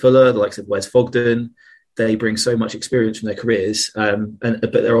Barry Fuller, the likes of Wes Fogden. They bring so much experience from their careers,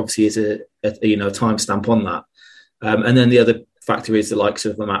 but there obviously is a timestamp on that. And then the other factor is the likes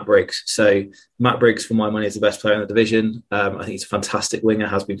of Matt Briggs. So Matt Briggs, for my money, is the best player in the division. I think he's a fantastic winger,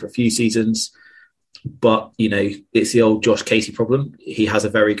 has been for a few seasons. But, it's the old Josh Casey problem. He has a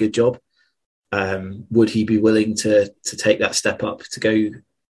very good job. Would he be willing to take that step up to go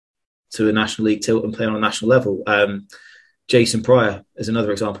to a National League tilt and play on a national level? Jason Pryor is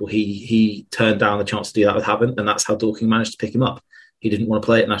another example. He turned down the chance to do that with Havant, and that's how Dorking managed to pick him up. He didn't want to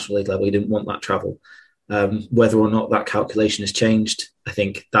play at National League level. He didn't want that travel. Whether or not that calculation has changed, I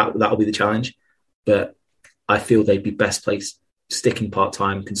think that'll be the challenge. But I feel they'd be best placed sticking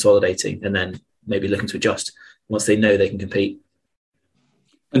part-time, consolidating, and then maybe looking to adjust once they know they can compete.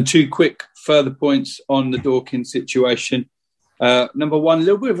 And 2 quick further points on the Dorking situation. Number one, a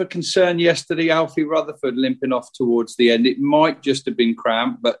little bit of a concern yesterday, Alfie Rutherford limping off towards the end. It might just have been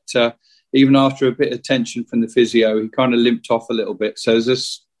cramp, but even after a bit of tension from the physio, he kind of limped off a little bit. So there's a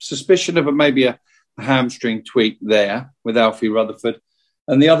suspicion of maybe a hamstring tweak there with Alfie Rutherford.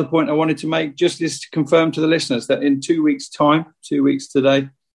 And the other point I wanted to make just is to confirm to the listeners that in 2 weeks' time, 2 weeks today,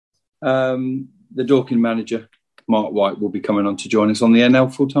 the Dorking manager, Mark White, will be coming on to join us on the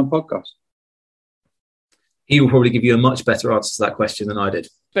NL Full-Time Podcast. He will probably give you a much better answer to that question than I did.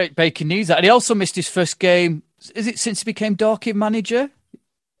 Breaking news. And he also missed his first game. Is it since he became Dorking manager?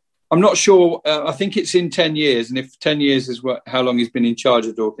 I'm not sure. I think it's in 10 years. And if 10 years is how long he's been in charge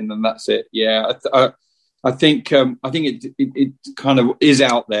of Dorking, then that's it. Yeah, I think it kind of is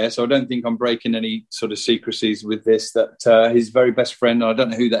out there. So I don't think I'm breaking any sort of secrecies with this, that his very best friend, I don't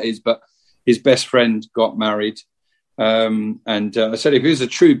know who that is, but his best friend got married. And I said if he was a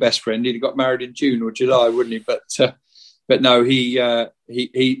true best friend, he'd have got married in June or July, wouldn't he? But no, he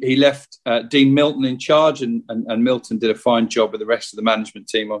left Dean Milton in charge, and Milton did a fine job with the rest of the management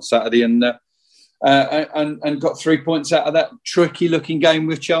team on Saturday, and got 3 points out of that tricky-looking game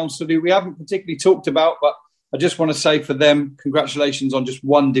with Chelmsford, who we haven't particularly talked about. But I just want to say for them, congratulations on just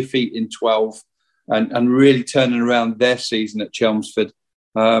 1 defeat in 12, and really turning around their season at Chelmsford.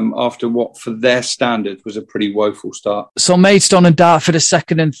 After what, for their standard, was a pretty woeful start. So Maidstone and Dartford are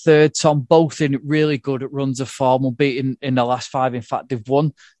 2nd and 3rd, Tom, both in really good runs of form, unbeaten in the last 5. In fact, they've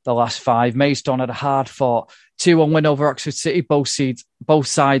won the last 5. Maidstone had a hard-fought 2-1 win over Oxford City. Both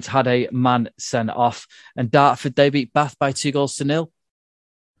sides had a man sent off. And Dartford, they beat Bath by 2-0.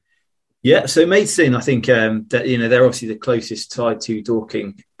 Yeah, so Maidstone, I think that they're obviously the closest side to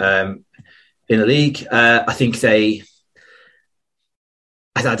Dorking in the league. I think I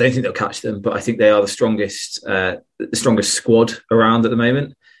don't think they'll catch them, but I think they are the strongest squad around at the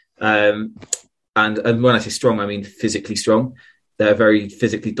moment. And when I say strong, I mean physically strong. They're a very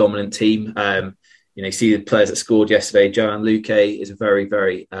physically dominant team. See the players that scored yesterday. Johan Luque is a very,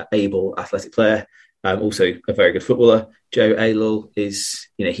 very able athletic player. Also a very good footballer. Joe Aylell is,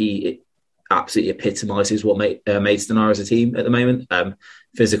 he absolutely epitomises what Maidstone are as a team at the moment.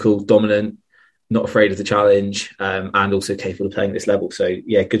 Physical, dominant, not afraid of the challenge, and also capable of playing at this level. So,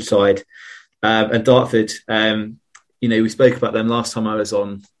 yeah, good side. And Dartford, we spoke about them last time I was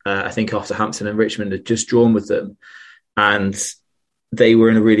on, I think after Hampton and Richmond had just drawn with them. And they were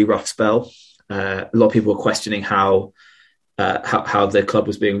in a really rough spell. A lot of people were questioning how the club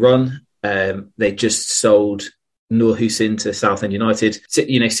was being run. They just sold Noor Hussein to Southend United.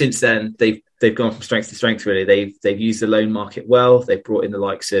 Since then they've gone from strength to strength. Really, they've used the loan market well. They've brought in the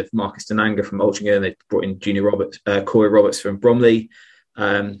likes of Marcus Denanga from Altrincham. They've brought in Corey Roberts from Bromley.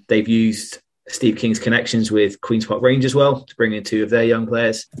 They've used Steve King's connections with Queen's Park Rangers well to bring in two of their young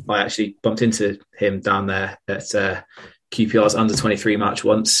players. I actually bumped into him down there at QPR's under-23 match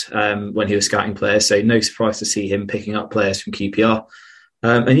once when he was scouting players. So no surprise to see him picking up players from QPR.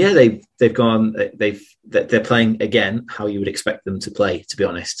 They're playing again how you would expect them to play, to be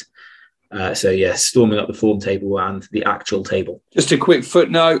honest. Storming up the form table and the actual table. Just a quick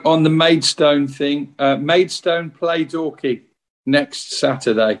footnote on the Maidstone thing. Maidstone play Dorking next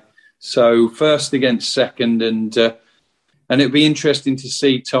Saturday. So first against second, and it'll be interesting to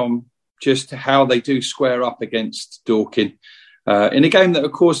see, Tom, just how they do square up against Dorking. In a game that,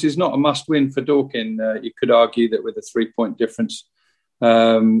 of course, is not a must-win for Dorking. You could argue that with a 3-point difference,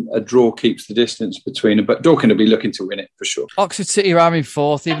 a draw keeps the distance between them, but Dorking will be looking to win it for sure. Oxford City are in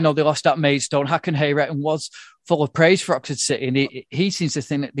fourth, even though they lost at Maidstone. Hacken Hayretten was full of praise for Oxford City, and he seems to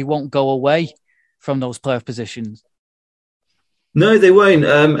think that they won't go away from those playoff positions. No, they won't,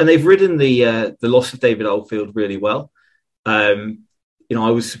 and they've ridden the loss of David Oldfield really well. I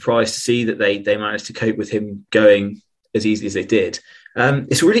was surprised to see that they managed to cope with him going as easily as they did.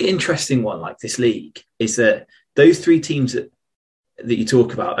 It's a really interesting one, like this league, is that those three teams that you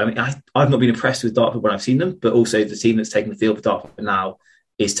talk about, I mean, I've not been impressed with Dartford when I've seen them, but also the team that's taken the field for Dartford now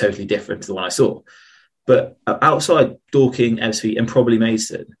is totally different to the one I saw. But outside Dorking, Ebbsfleet and probably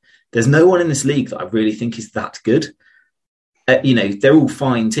Maidstone, there's no one in this league that I really think is that good. They're all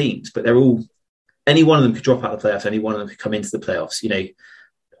fine teams, but they're all, any one of them could drop out of the playoffs, any one of them could come into the playoffs.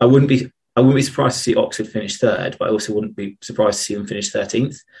 I wouldn't be surprised to see Oxford finish third, but I also wouldn't be surprised to see them finish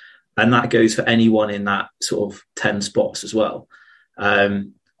 13th. And that goes for anyone in that sort of 10 spots as well.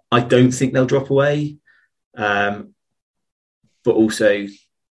 I don't think they'll drop away. But also,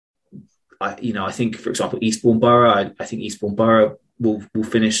 I think, for example, Eastbourne Borough, I think Eastbourne Borough will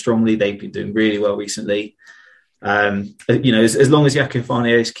finish strongly. They've been doing really well recently. As long as Jakob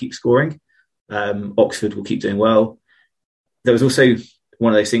Farnios keeps scoring, Oxford will keep doing well. There was also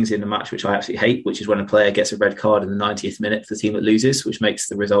one of those things in the match which I absolutely hate, which is when a player gets a red card in the 90th minute for the team that loses, which makes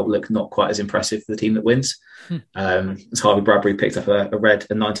the result look not quite as impressive for the team that wins. As Harvey Bradbury picked up a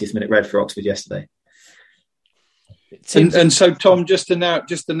 90th minute red for Oxford yesterday. And so, Tom, just to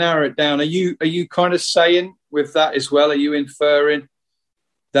narrow it down, are you kind of saying with that as well? Are you inferring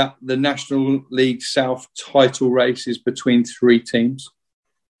that the National League South title race is between three teams?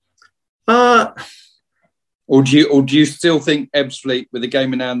 Or do you still think Ebbsfleet, with a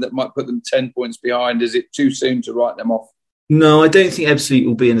game in hand that might put them 10 points behind, is it too soon to write them off? No, I don't think Ebbsfleet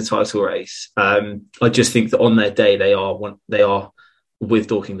will be in the title race. I just think that on their day they are with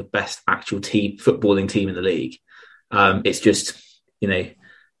Dorking the best actual footballing team in the league. It's just, they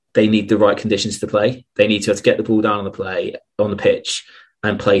need the right conditions to play. They need to get the ball down on the pitch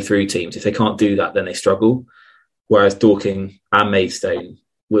and play through teams. If they can't do that, then they struggle. Whereas Dorking and Maidstone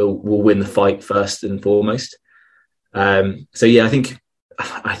will win the fight first and foremost. I think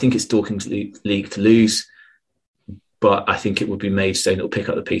it's Dorking's league to lose, but I think it would be Maidstone that will pick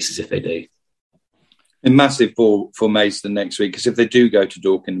up the pieces if they do. A massive ball for Maidstone next week, because if they do go to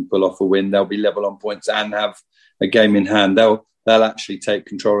Dorking and pull off a win, they'll be level on points and have a game in hand. They'll actually take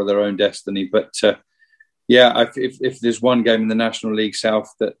control of their own destiny. But if there's one game in the National League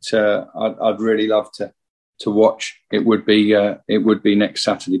South that I'd really love to watch, it would be next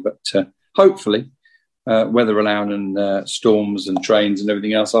Saturday. But hopefully, weather allowing and storms and trains and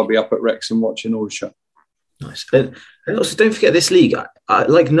everything else, I'll be up at Wrexham watching Aldershot. Nice. And also, don't forget this league,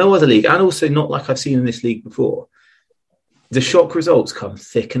 like no other league, and also not like I've seen in this league before, the shock results come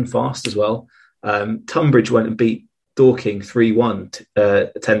thick and fast as well. Tunbridge went and beat Dorking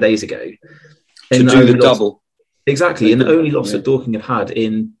 3-1 10 days ago. To do the double. Exactly, and the only loss that Dorking have had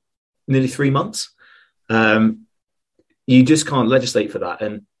in nearly 3 months. You just can't legislate for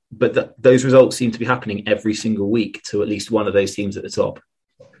that. But those results seem to be happening every single week to at least one of those teams at the top.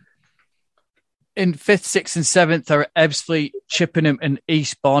 In 5th, 6th and 7th are Ebbsfleet, Chippenham and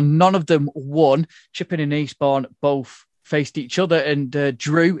Eastbourne. None of them won. Chippenham and Eastbourne both faced each other and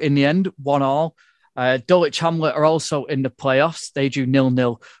drew in the end, 1-1. Dulwich Hamlet are also in the playoffs. They drew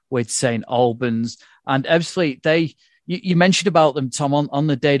 0-0 with St Albans. And Ebbsfleet, you mentioned about them, Tom, on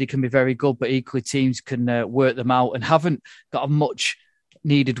the day they can be very good, but equally teams can work them out and haven't got a much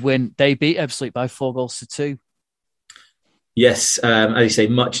needed win. They beat Ebbsfleet by 4-2. Yes, as you say,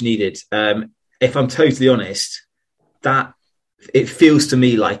 much needed. If I'm totally honest, that it feels to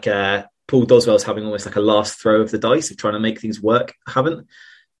me like Paul Doswell's having almost like a last throw of the dice of trying to make things work.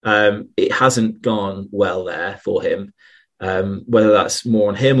 It hasn't gone well there for him. Whether that's more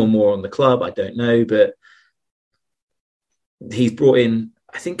on him or more on the club, I don't know. But he's brought in,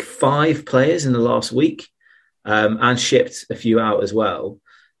 I think, 5 players in the last week and shipped a few out as well.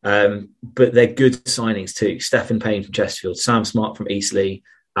 But they're good signings too. Stephen Payne from Chesterfield, Sam Smart from Eastleigh,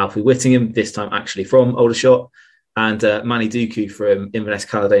 Alfie Whittingham, this time actually from Aldershot, and Manny Duku from Inverness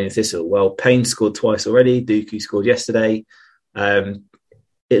Caledonian Thistle. Well, Payne scored twice already. Duku scored yesterday.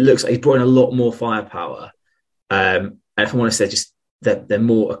 It looks like he's brought in a lot more firepower. And if I want to say, just they're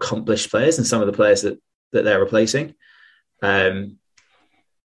more accomplished players than some of the players that they're replacing. And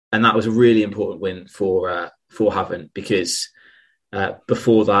that was a really important win for Havant, because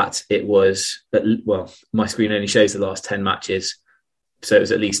before that it was, my screen only shows the last 10 matches. So it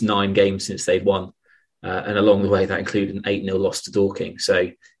was at least 9 games since they'd won. And along the way, that included an 8-0 loss to Dorking. So,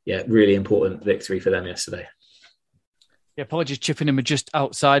 yeah, really important victory for them yesterday. Yeah, apologies, Chippenham are just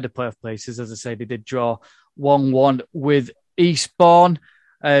outside the playoff places. As I say, they did draw 1-1 with Eastbourne.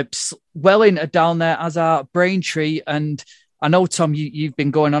 Welling are down there, as are Braintree. And I know, Tom, you've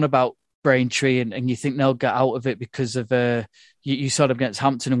been going on about Braintree and you think they'll get out of it because of you saw them against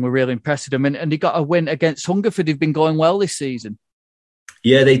Hampton and were really impressed with them. And they got a win against Hungerford, who've been going well this season.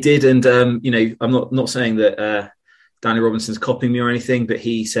 Yeah, they did. And, I'm not saying that Danny Robinson's copying me or anything, but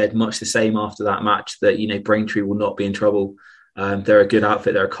he said much the same after that match that, Braintree will not be in trouble. They're a good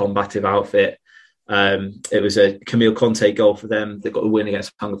outfit. They're a combative outfit. It was a Camille Conte goal for them. They got a win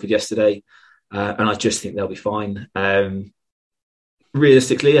against Hungerford yesterday. And I just think they'll be fine.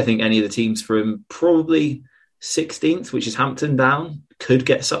 Realistically, I think any of the teams from probably 16th, which is Hampton down, could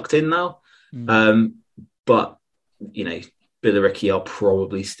get sucked in now. But, Billericay are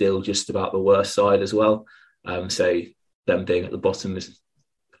probably still just about the worst side as well. So them being at the bottom is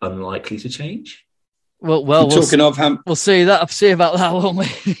unlikely to change. We'll see about that, won't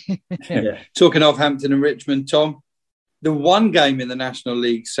we? Yeah. Talking of Hampton and Richmond, Tom, the one game in the National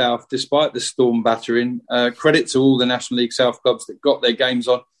League South, despite the Storm battering, credit to all the National League South clubs that got their games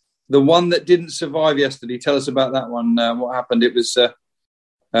on. The one that didn't survive yesterday, tell us about that one. What happened? It was a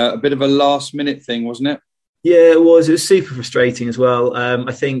bit of a last-minute thing, wasn't it? Yeah, it was. It was super frustrating as well.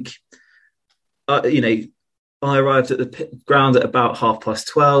 I think, I arrived at the ground at about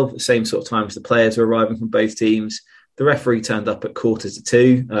 12:30, the same sort of time as the players were arriving from both teams. The referee turned up at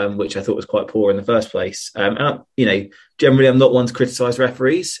 1:45, which I thought was quite poor in the first place. Generally I'm not one to criticise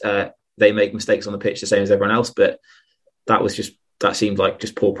referees. They make mistakes on the pitch the same as everyone else, but that seemed like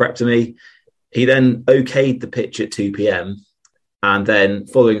just poor prep to me. He then okayed the pitch at 2 p.m. and then,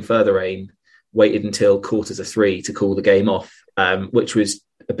 following further rain, waited until 3:15 to call the game off, which was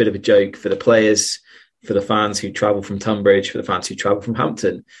a bit of a joke for the players, for the fans who travel from Tunbridge, for the fans who travel from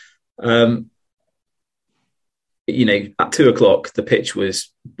Hampton. At 2 o'clock, the pitch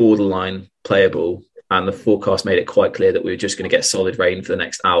was borderline playable, and the forecast made it quite clear that we were just going to get solid rain for the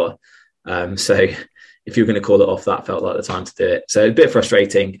next hour. So if you were going to call it off, that felt like the time to do it. So a bit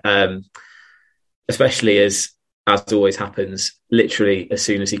frustrating, especially as always happens, literally as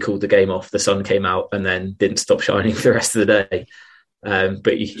soon as he called the game off, the sun came out and then didn't stop shining for the rest of the day.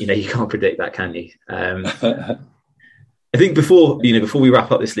 But you can't predict that, can you? I think before we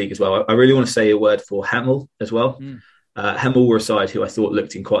wrap up this league as well, I really want to say a word for Hemel as well. Hemel were a side who I thought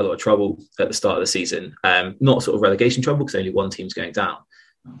looked in quite a lot of trouble at the start of the season. Not sort of relegation trouble, because only one team's going down,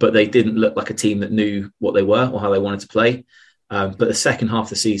 but they didn't look like a team that knew what they were or how they wanted to play. But the second half of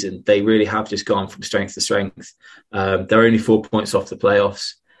the season, they really have just gone from strength to strength. They're only 4 points off the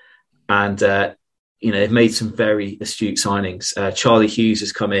playoffs. And, they've made some very astute signings. Charlie Hughes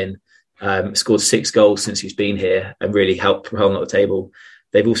has come in Scored 6 goals since he's been here and really helped propel him up the table.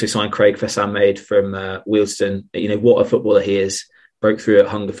 They've also signed Craig Fassam from Wealdstone. What a footballer he is. Broke through at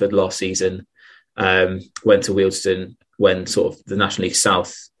Hungerford last season. Went to Wealdstone when sort of the National League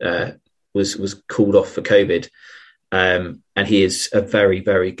South was called off for COVID. And he is a very,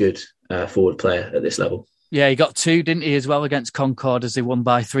 very good forward player at this level. Yeah, he got 2, didn't he, as well, against Concord as they won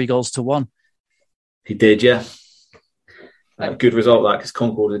by 3-1. He did, yeah. Good result, that, because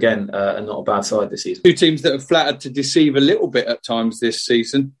Concord, again, are not a bad side this season. 2 teams that have flattered to deceive a little bit at times this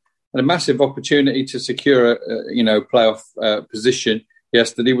season. And a massive opportunity to secure a playoff position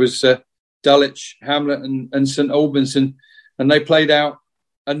yesterday was Dulwich, Hamlet and St Albans. And they played out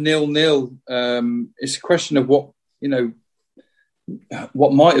a 0-0. It's a question of what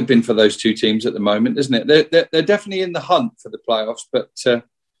might have been for those 2 teams at the moment, isn't it? They're definitely in the hunt for the playoffs, but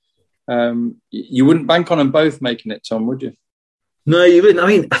you wouldn't bank on them both making it, Tom, would you? No, you wouldn't. I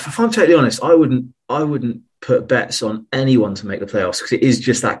mean, if I'm totally honest, I wouldn't put bets on anyone to make the playoffs because it is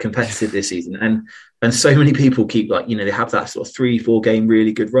just that competitive this season. And so many people keep they have that sort of 3-4 game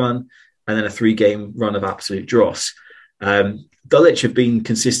really good run and then a 3-game run of absolute dross. Dulwich have been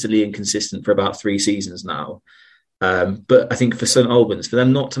consistently inconsistent for about 3 seasons now. But I think for St Albans, for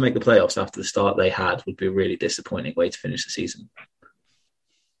them not to make the playoffs after the start they had would be a really disappointing way to finish the season.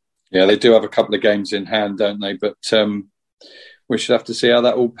 Yeah, they do have a couple of games in hand, don't they? But we should have to see how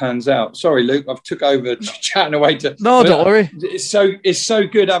that all pans out. Sorry, Luke, I've took over chatting away to... No, don't worry. It's so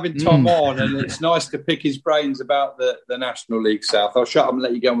good having Tom on, and it's nice to pick his brains about the National League South. I'll shut up and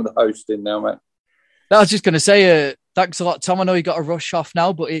let you get on with the hosting now, mate. I was just going to say, thanks a lot, Tom. I know you got to rush off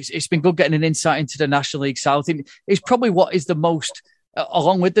now, but it's been good getting an insight into the National League South. It's probably what is the most,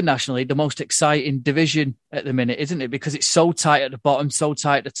 along with the National League, the most exciting division at the minute, isn't it? Because it's so tight at the bottom, so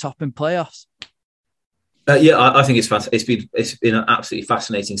tight at the top in playoffs. I think it's fantastic. It's been an absolutely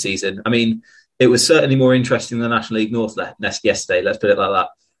fascinating season. I mean, it was certainly more interesting than the National League North yesterday. Let's put it like that.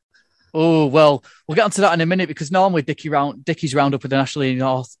 Oh, well, we'll get onto that in a minute because normally Dickie's roundup with the National League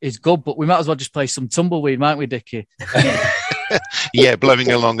North is good, but we might as well just play some tumbleweed, mightn't we, Dickie? Yeah,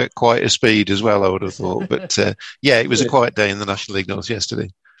 blowing along at quite a speed as well, I would have thought. But it was a quiet day in the National League North yesterday.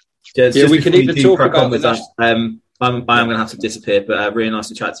 We can even talk about that. I am going to have to disappear, but really nice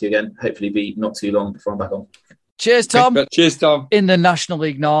to chat to you again. Hopefully be not too long before I'm back on. Cheers, Tom. Cheers, Tom. In the National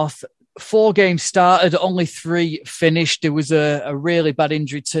League North, 4 games started, only 3 finished. There was a really bad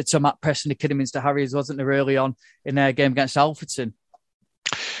injury to Matt Preston, the Kidderminster Harriers, wasn't there, early on in their game against Alfreton?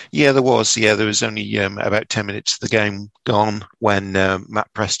 Yeah, there was. Yeah, there was only about 10 minutes of the game gone when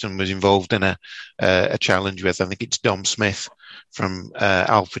Matt Preston was involved in a challenge with, I think it's Dom Smith from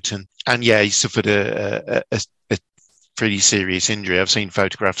Alfreton. And yeah, he suffered a pretty serious injury. I've seen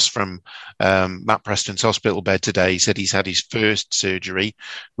photographs from Matt Preston's hospital bed today. He said he's had his first surgery,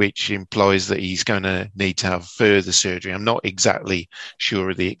 which implies that he's going to need to have further surgery. I'm not exactly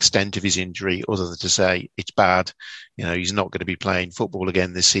sure of the extent of his injury, other than to say it's bad. He's not going to be playing football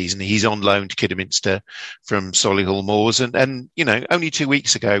again this season. He's on loan to Kidderminster from Solihull Moors. And only 2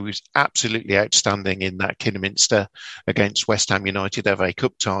 weeks ago, he was absolutely outstanding in that Kidderminster against West Ham United FA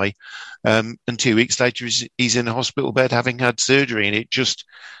Cup tie. And 2 weeks later, he's in a hospital bed having had surgery. And it just,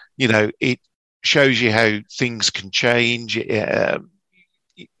 it shows you how things can change. I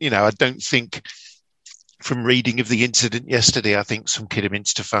don't think... From reading of the incident yesterday, I think some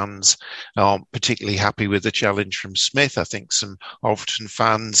Kidderminster fans aren't particularly happy with the challenge from Smith. I think some Alfreton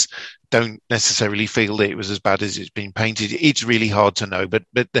fans don't necessarily feel that it was as bad as it's been painted. It's really hard to know, but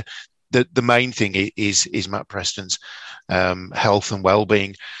the main thing is Matt Preston's health and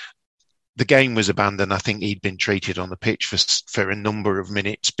well-being. The game was abandoned. I think he'd been treated on the pitch for a number of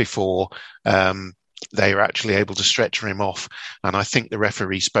minutes before they were actually able to stretcher him off. And I think the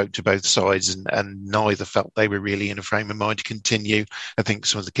referee spoke to both sides and neither felt they were really in a frame of mind to continue. I think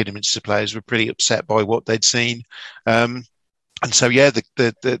some of the Kidderminster players were pretty upset by what they'd seen. And so,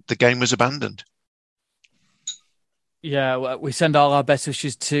 the game was abandoned. Yeah, we send all our best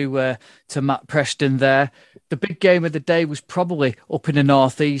wishes to Matt Preston there. The big game of the day was probably up in the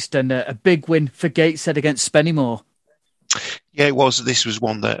northeast and a big win for Gateshead against Spennymoor. Yeah, it was. This was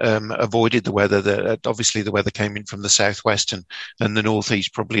one that avoided the weather. Obviously, the weather came in from the southwest, and the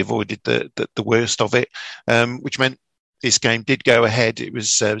northeast probably avoided the worst of it, which meant this game did go ahead. It was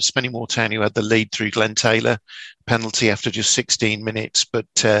Spennymoor Town who had the lead through Glenn Taylor, penalty after just 16 minutes, but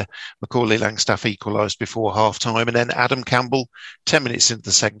Macaulay Langstaff equalised before half-time, and then Adam Campbell, 10 minutes into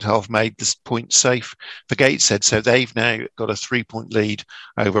the second half, made the point safe for Gateshead. So they've now got a 3-point lead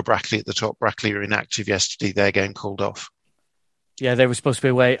over Brackley at the top. Brackley are inactive yesterday, their game called off. Yeah, they were supposed to be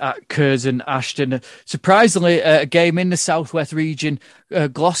away at Curzon, Ashton. Surprisingly, a game in the southwest region,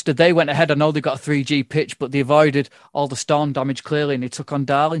 Gloucester, they went ahead. I know they got a 3G pitch, but they avoided all the storm damage clearly, and they took on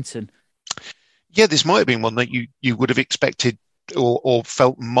Darlington. Yeah, this might have been one that you would have expected or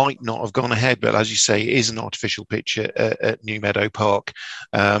felt might not have gone ahead. But as you say, it is an artificial pitch at New Meadow Park.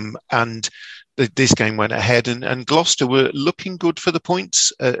 And this game went ahead, and Gloucester were looking good for the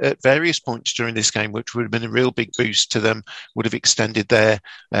points at various points during this game, which would have been a real big boost to them, would have extended the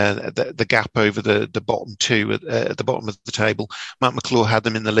gap over the bottom two at the bottom of the table. Matt McClure had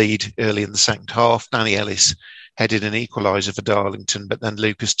them in the lead early in the second half. Danny Ellis headed an equaliser for Darlington, but then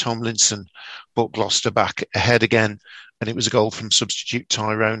Lucas Tomlinson brought Gloucester back ahead again, and it was a goal from substitute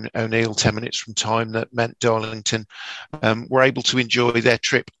Tyrone O'Neill 10 minutes from time that meant Darlington were able to enjoy their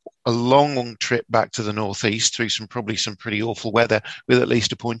trip, a long trip back to the northeast through probably some pretty awful weather, with at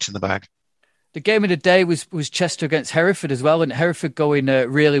least a point in the bag. The game of the day was Chester against Hereford as well, and Hereford going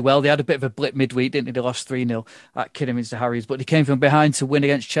really well. They had a bit of a blip midweek, didn't they? They lost 3-0 at Kidderminster Harriers, but they came from behind to win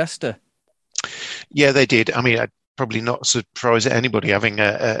against Chester. Yeah, they did. I mean, I'd probably not surprise anybody having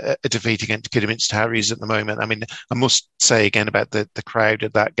a defeat against Kidderminster Harriers at the moment. I mean, I must say again about the crowd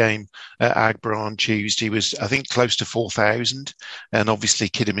at that game at Agborough on Tuesday was, I think, close to 4,000. And obviously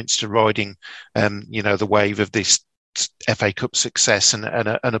Kidderminster riding, the wave of this FA Cup success and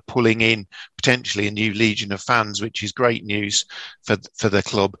a pulling in potentially a new legion of fans, which is great news for the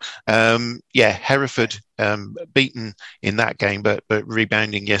club. Hereford beaten in that game, but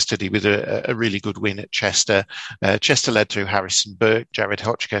rebounding yesterday with a really good win at Chester. Chester led through Harrison Burke. Jared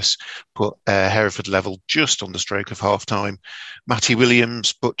Hotchkiss put Hereford level just on the stroke of half time. Matty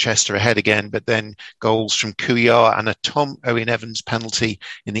Williams put Chester ahead again, but then goals from Kuyar and a Tom Owen Evans penalty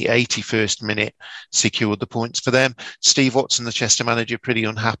in the 81st minute secured the points for them. Steve Watson, the Chester manager, pretty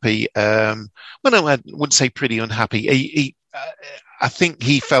unhappy. I wouldn't say pretty unhappy. I think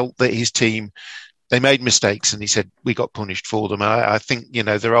he felt that his team, they made mistakes, and he said we got punished for them. I think,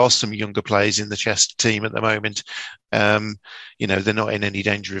 there are some younger players in the Chester team at the moment. They're not in any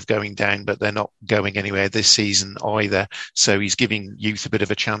danger of going down, but they're not going anywhere this season either. So he's giving youth a bit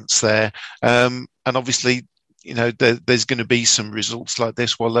of a chance there. And obviously, there's going to be some results like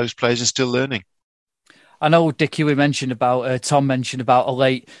this while those players are still learning. I know, Dickie, Tom mentioned about a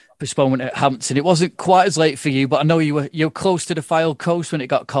late postponement at Hampton. It wasn't quite as late for you, but I know you were close to the Fylde coast when it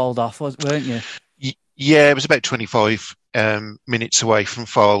got called off, weren't you? Yeah, it was about 25 minutes away from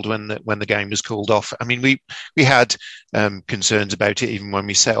Fylde when the game was called off. I mean, we had concerns about it even when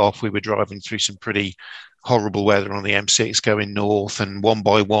we set off. We were driving through some pretty horrible weather on the M6 going north, and one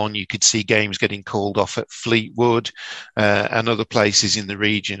by one you could see games getting called off at Fleetwood and other places in the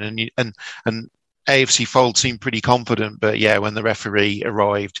region. And AFC Fylde seemed pretty confident, but yeah, when the referee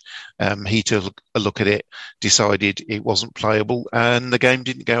arrived, he took a look at it, decided it wasn't playable, and the game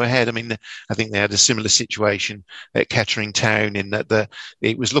didn't go ahead. I mean, I think they had a similar situation at Kettering Town in that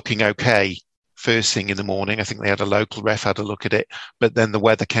it was looking okay first thing in the morning. I think they had a local ref had a look at it, but then the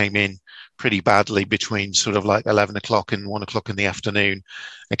weather came in pretty badly between sort of like 11 o'clock and 1 o'clock in the afternoon.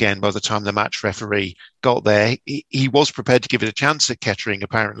 Again, by the time the match referee got there, he was prepared to give it a chance at Kettering,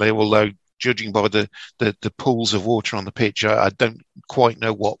 apparently, although judging by the pools of water on the pitch, I don't quite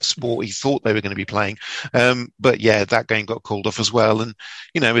know what sport he thought they were going to be playing. But yeah, that game got called off as well. And,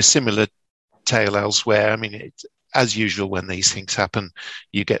 a similar tale elsewhere. I mean, as usual, when these things happen,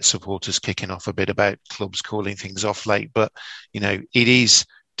 you get supporters kicking off a bit about clubs calling things off late. But, it is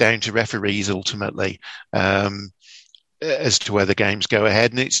down to referees ultimately as to whether games go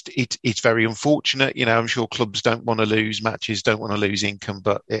ahead. And it's very unfortunate. I'm sure clubs don't want to lose matches, don't want to lose income,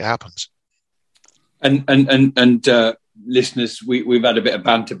 but it happens. And listeners, we've had a bit of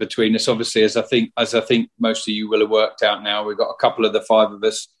banter between us. Obviously, as I think most of you will have worked out now, we've got a couple of the five of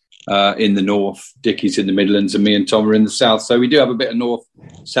us in the north, Dickie's in the Midlands, and me and Tom are in the south. So we do have a bit of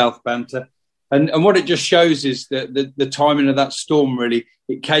north-south banter. And what it just shows is that the timing of that storm, really,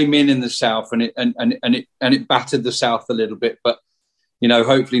 it came in the south and it battered the south a little bit, but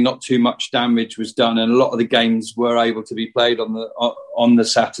hopefully not too much damage was done, and a lot of the games were able to be played on the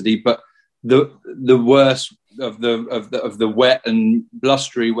Saturday. But the worst of the wet and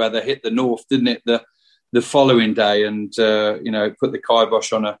blustery weather hit the north, didn't it? The following day, and put the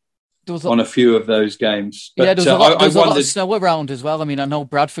kibosh on a few of those games. But, there was a lot of snow around as well. I mean, I know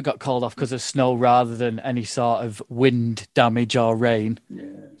Bradford got called off because of snow rather than any sort of wind damage or rain. Yeah.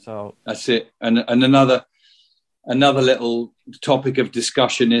 So that's it. And another little topic of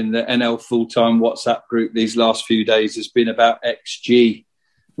discussion in the NL full-time WhatsApp group these last few days has been about XG.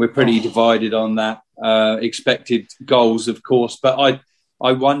 We're pretty divided on that. Expected goals, of course, but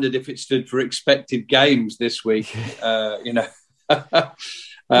I wondered if it stood for expected games this week.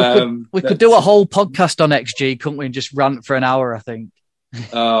 We could do a whole podcast on XG, couldn't we? And just rant for an hour, I think.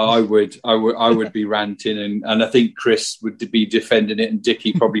 I would be ranting, and I think Chris would be defending it, and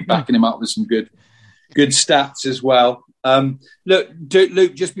Dickie probably backing him up with some good stats as well. Look,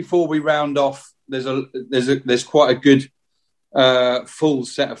 Luke, just before we round off, there's quite a good full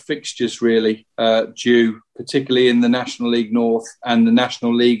set of fixtures really due, particularly in the National League North and the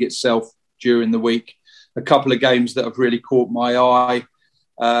National League itself during the week. A couple of games that have really caught my eye.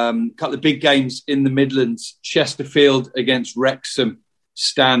 A couple of big games in the Midlands. Chesterfield against Wrexham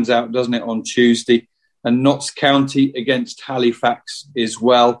stands out, doesn't it, on Tuesday? And Notts County against Halifax as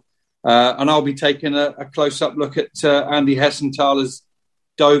well. And I'll be taking a close-up look at Andy Hessenthaler's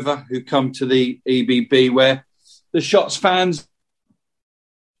Dover, who come to the EBB, where the Shots fans,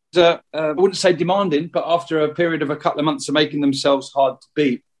 I wouldn't say demanding, but after a period of a couple of months of making themselves hard to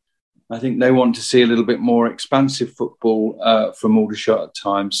beat, I think they want to see a little bit more expansive football from Aldershot at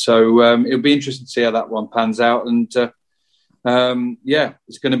times. So it'll be interesting to see how that one pans out. And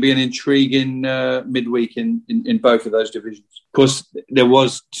it's going to be an intriguing midweek in both of those divisions. Of course, there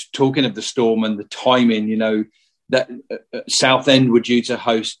was talking of the Storm and the timing, that Southend were due to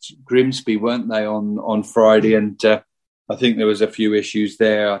host Grimsby, weren't they, on Friday? And I think there was a few issues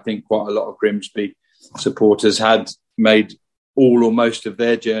there. I think quite a lot of Grimsby supporters had made all or most of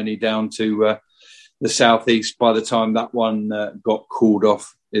their journey down to the southeast by the time that one got called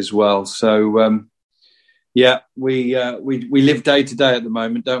off as well. So, we live day to day at the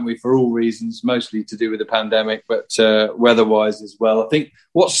moment, don't we, for all reasons, mostly to do with the pandemic, but weather-wise as well. I think,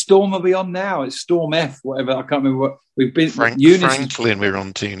 what Storm are we on now? It's Storm F, whatever. I can't remember what we've been. Franklin we're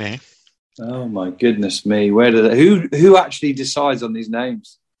on to now. Oh, my goodness me. Where do who actually decides on these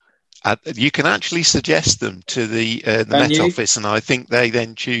names? You can actually suggest them to the Met Office, and I think they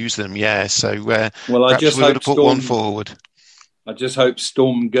then choose them. Yeah, so I just we're going to put one forward. I just hope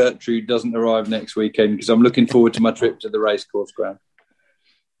Storm Gertrude doesn't arrive next weekend, because I'm looking forward to my trip to the racecourse ground.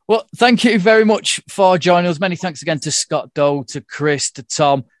 Well, thank you very much for joining us. Many thanks again to Scott Doe, to Chris, to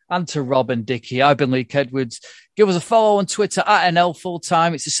Tom, and to Rob and Dickie. I've been Luke Edwards. Give us a follow on Twitter at NL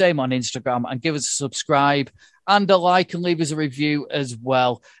Fulltime. It's the same on Instagram. And give us a subscribe and a like, and leave us a review as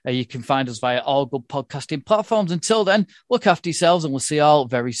well. You can find us via all good podcasting platforms. Until then, look after yourselves, and we'll see you all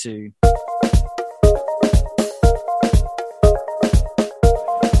very soon.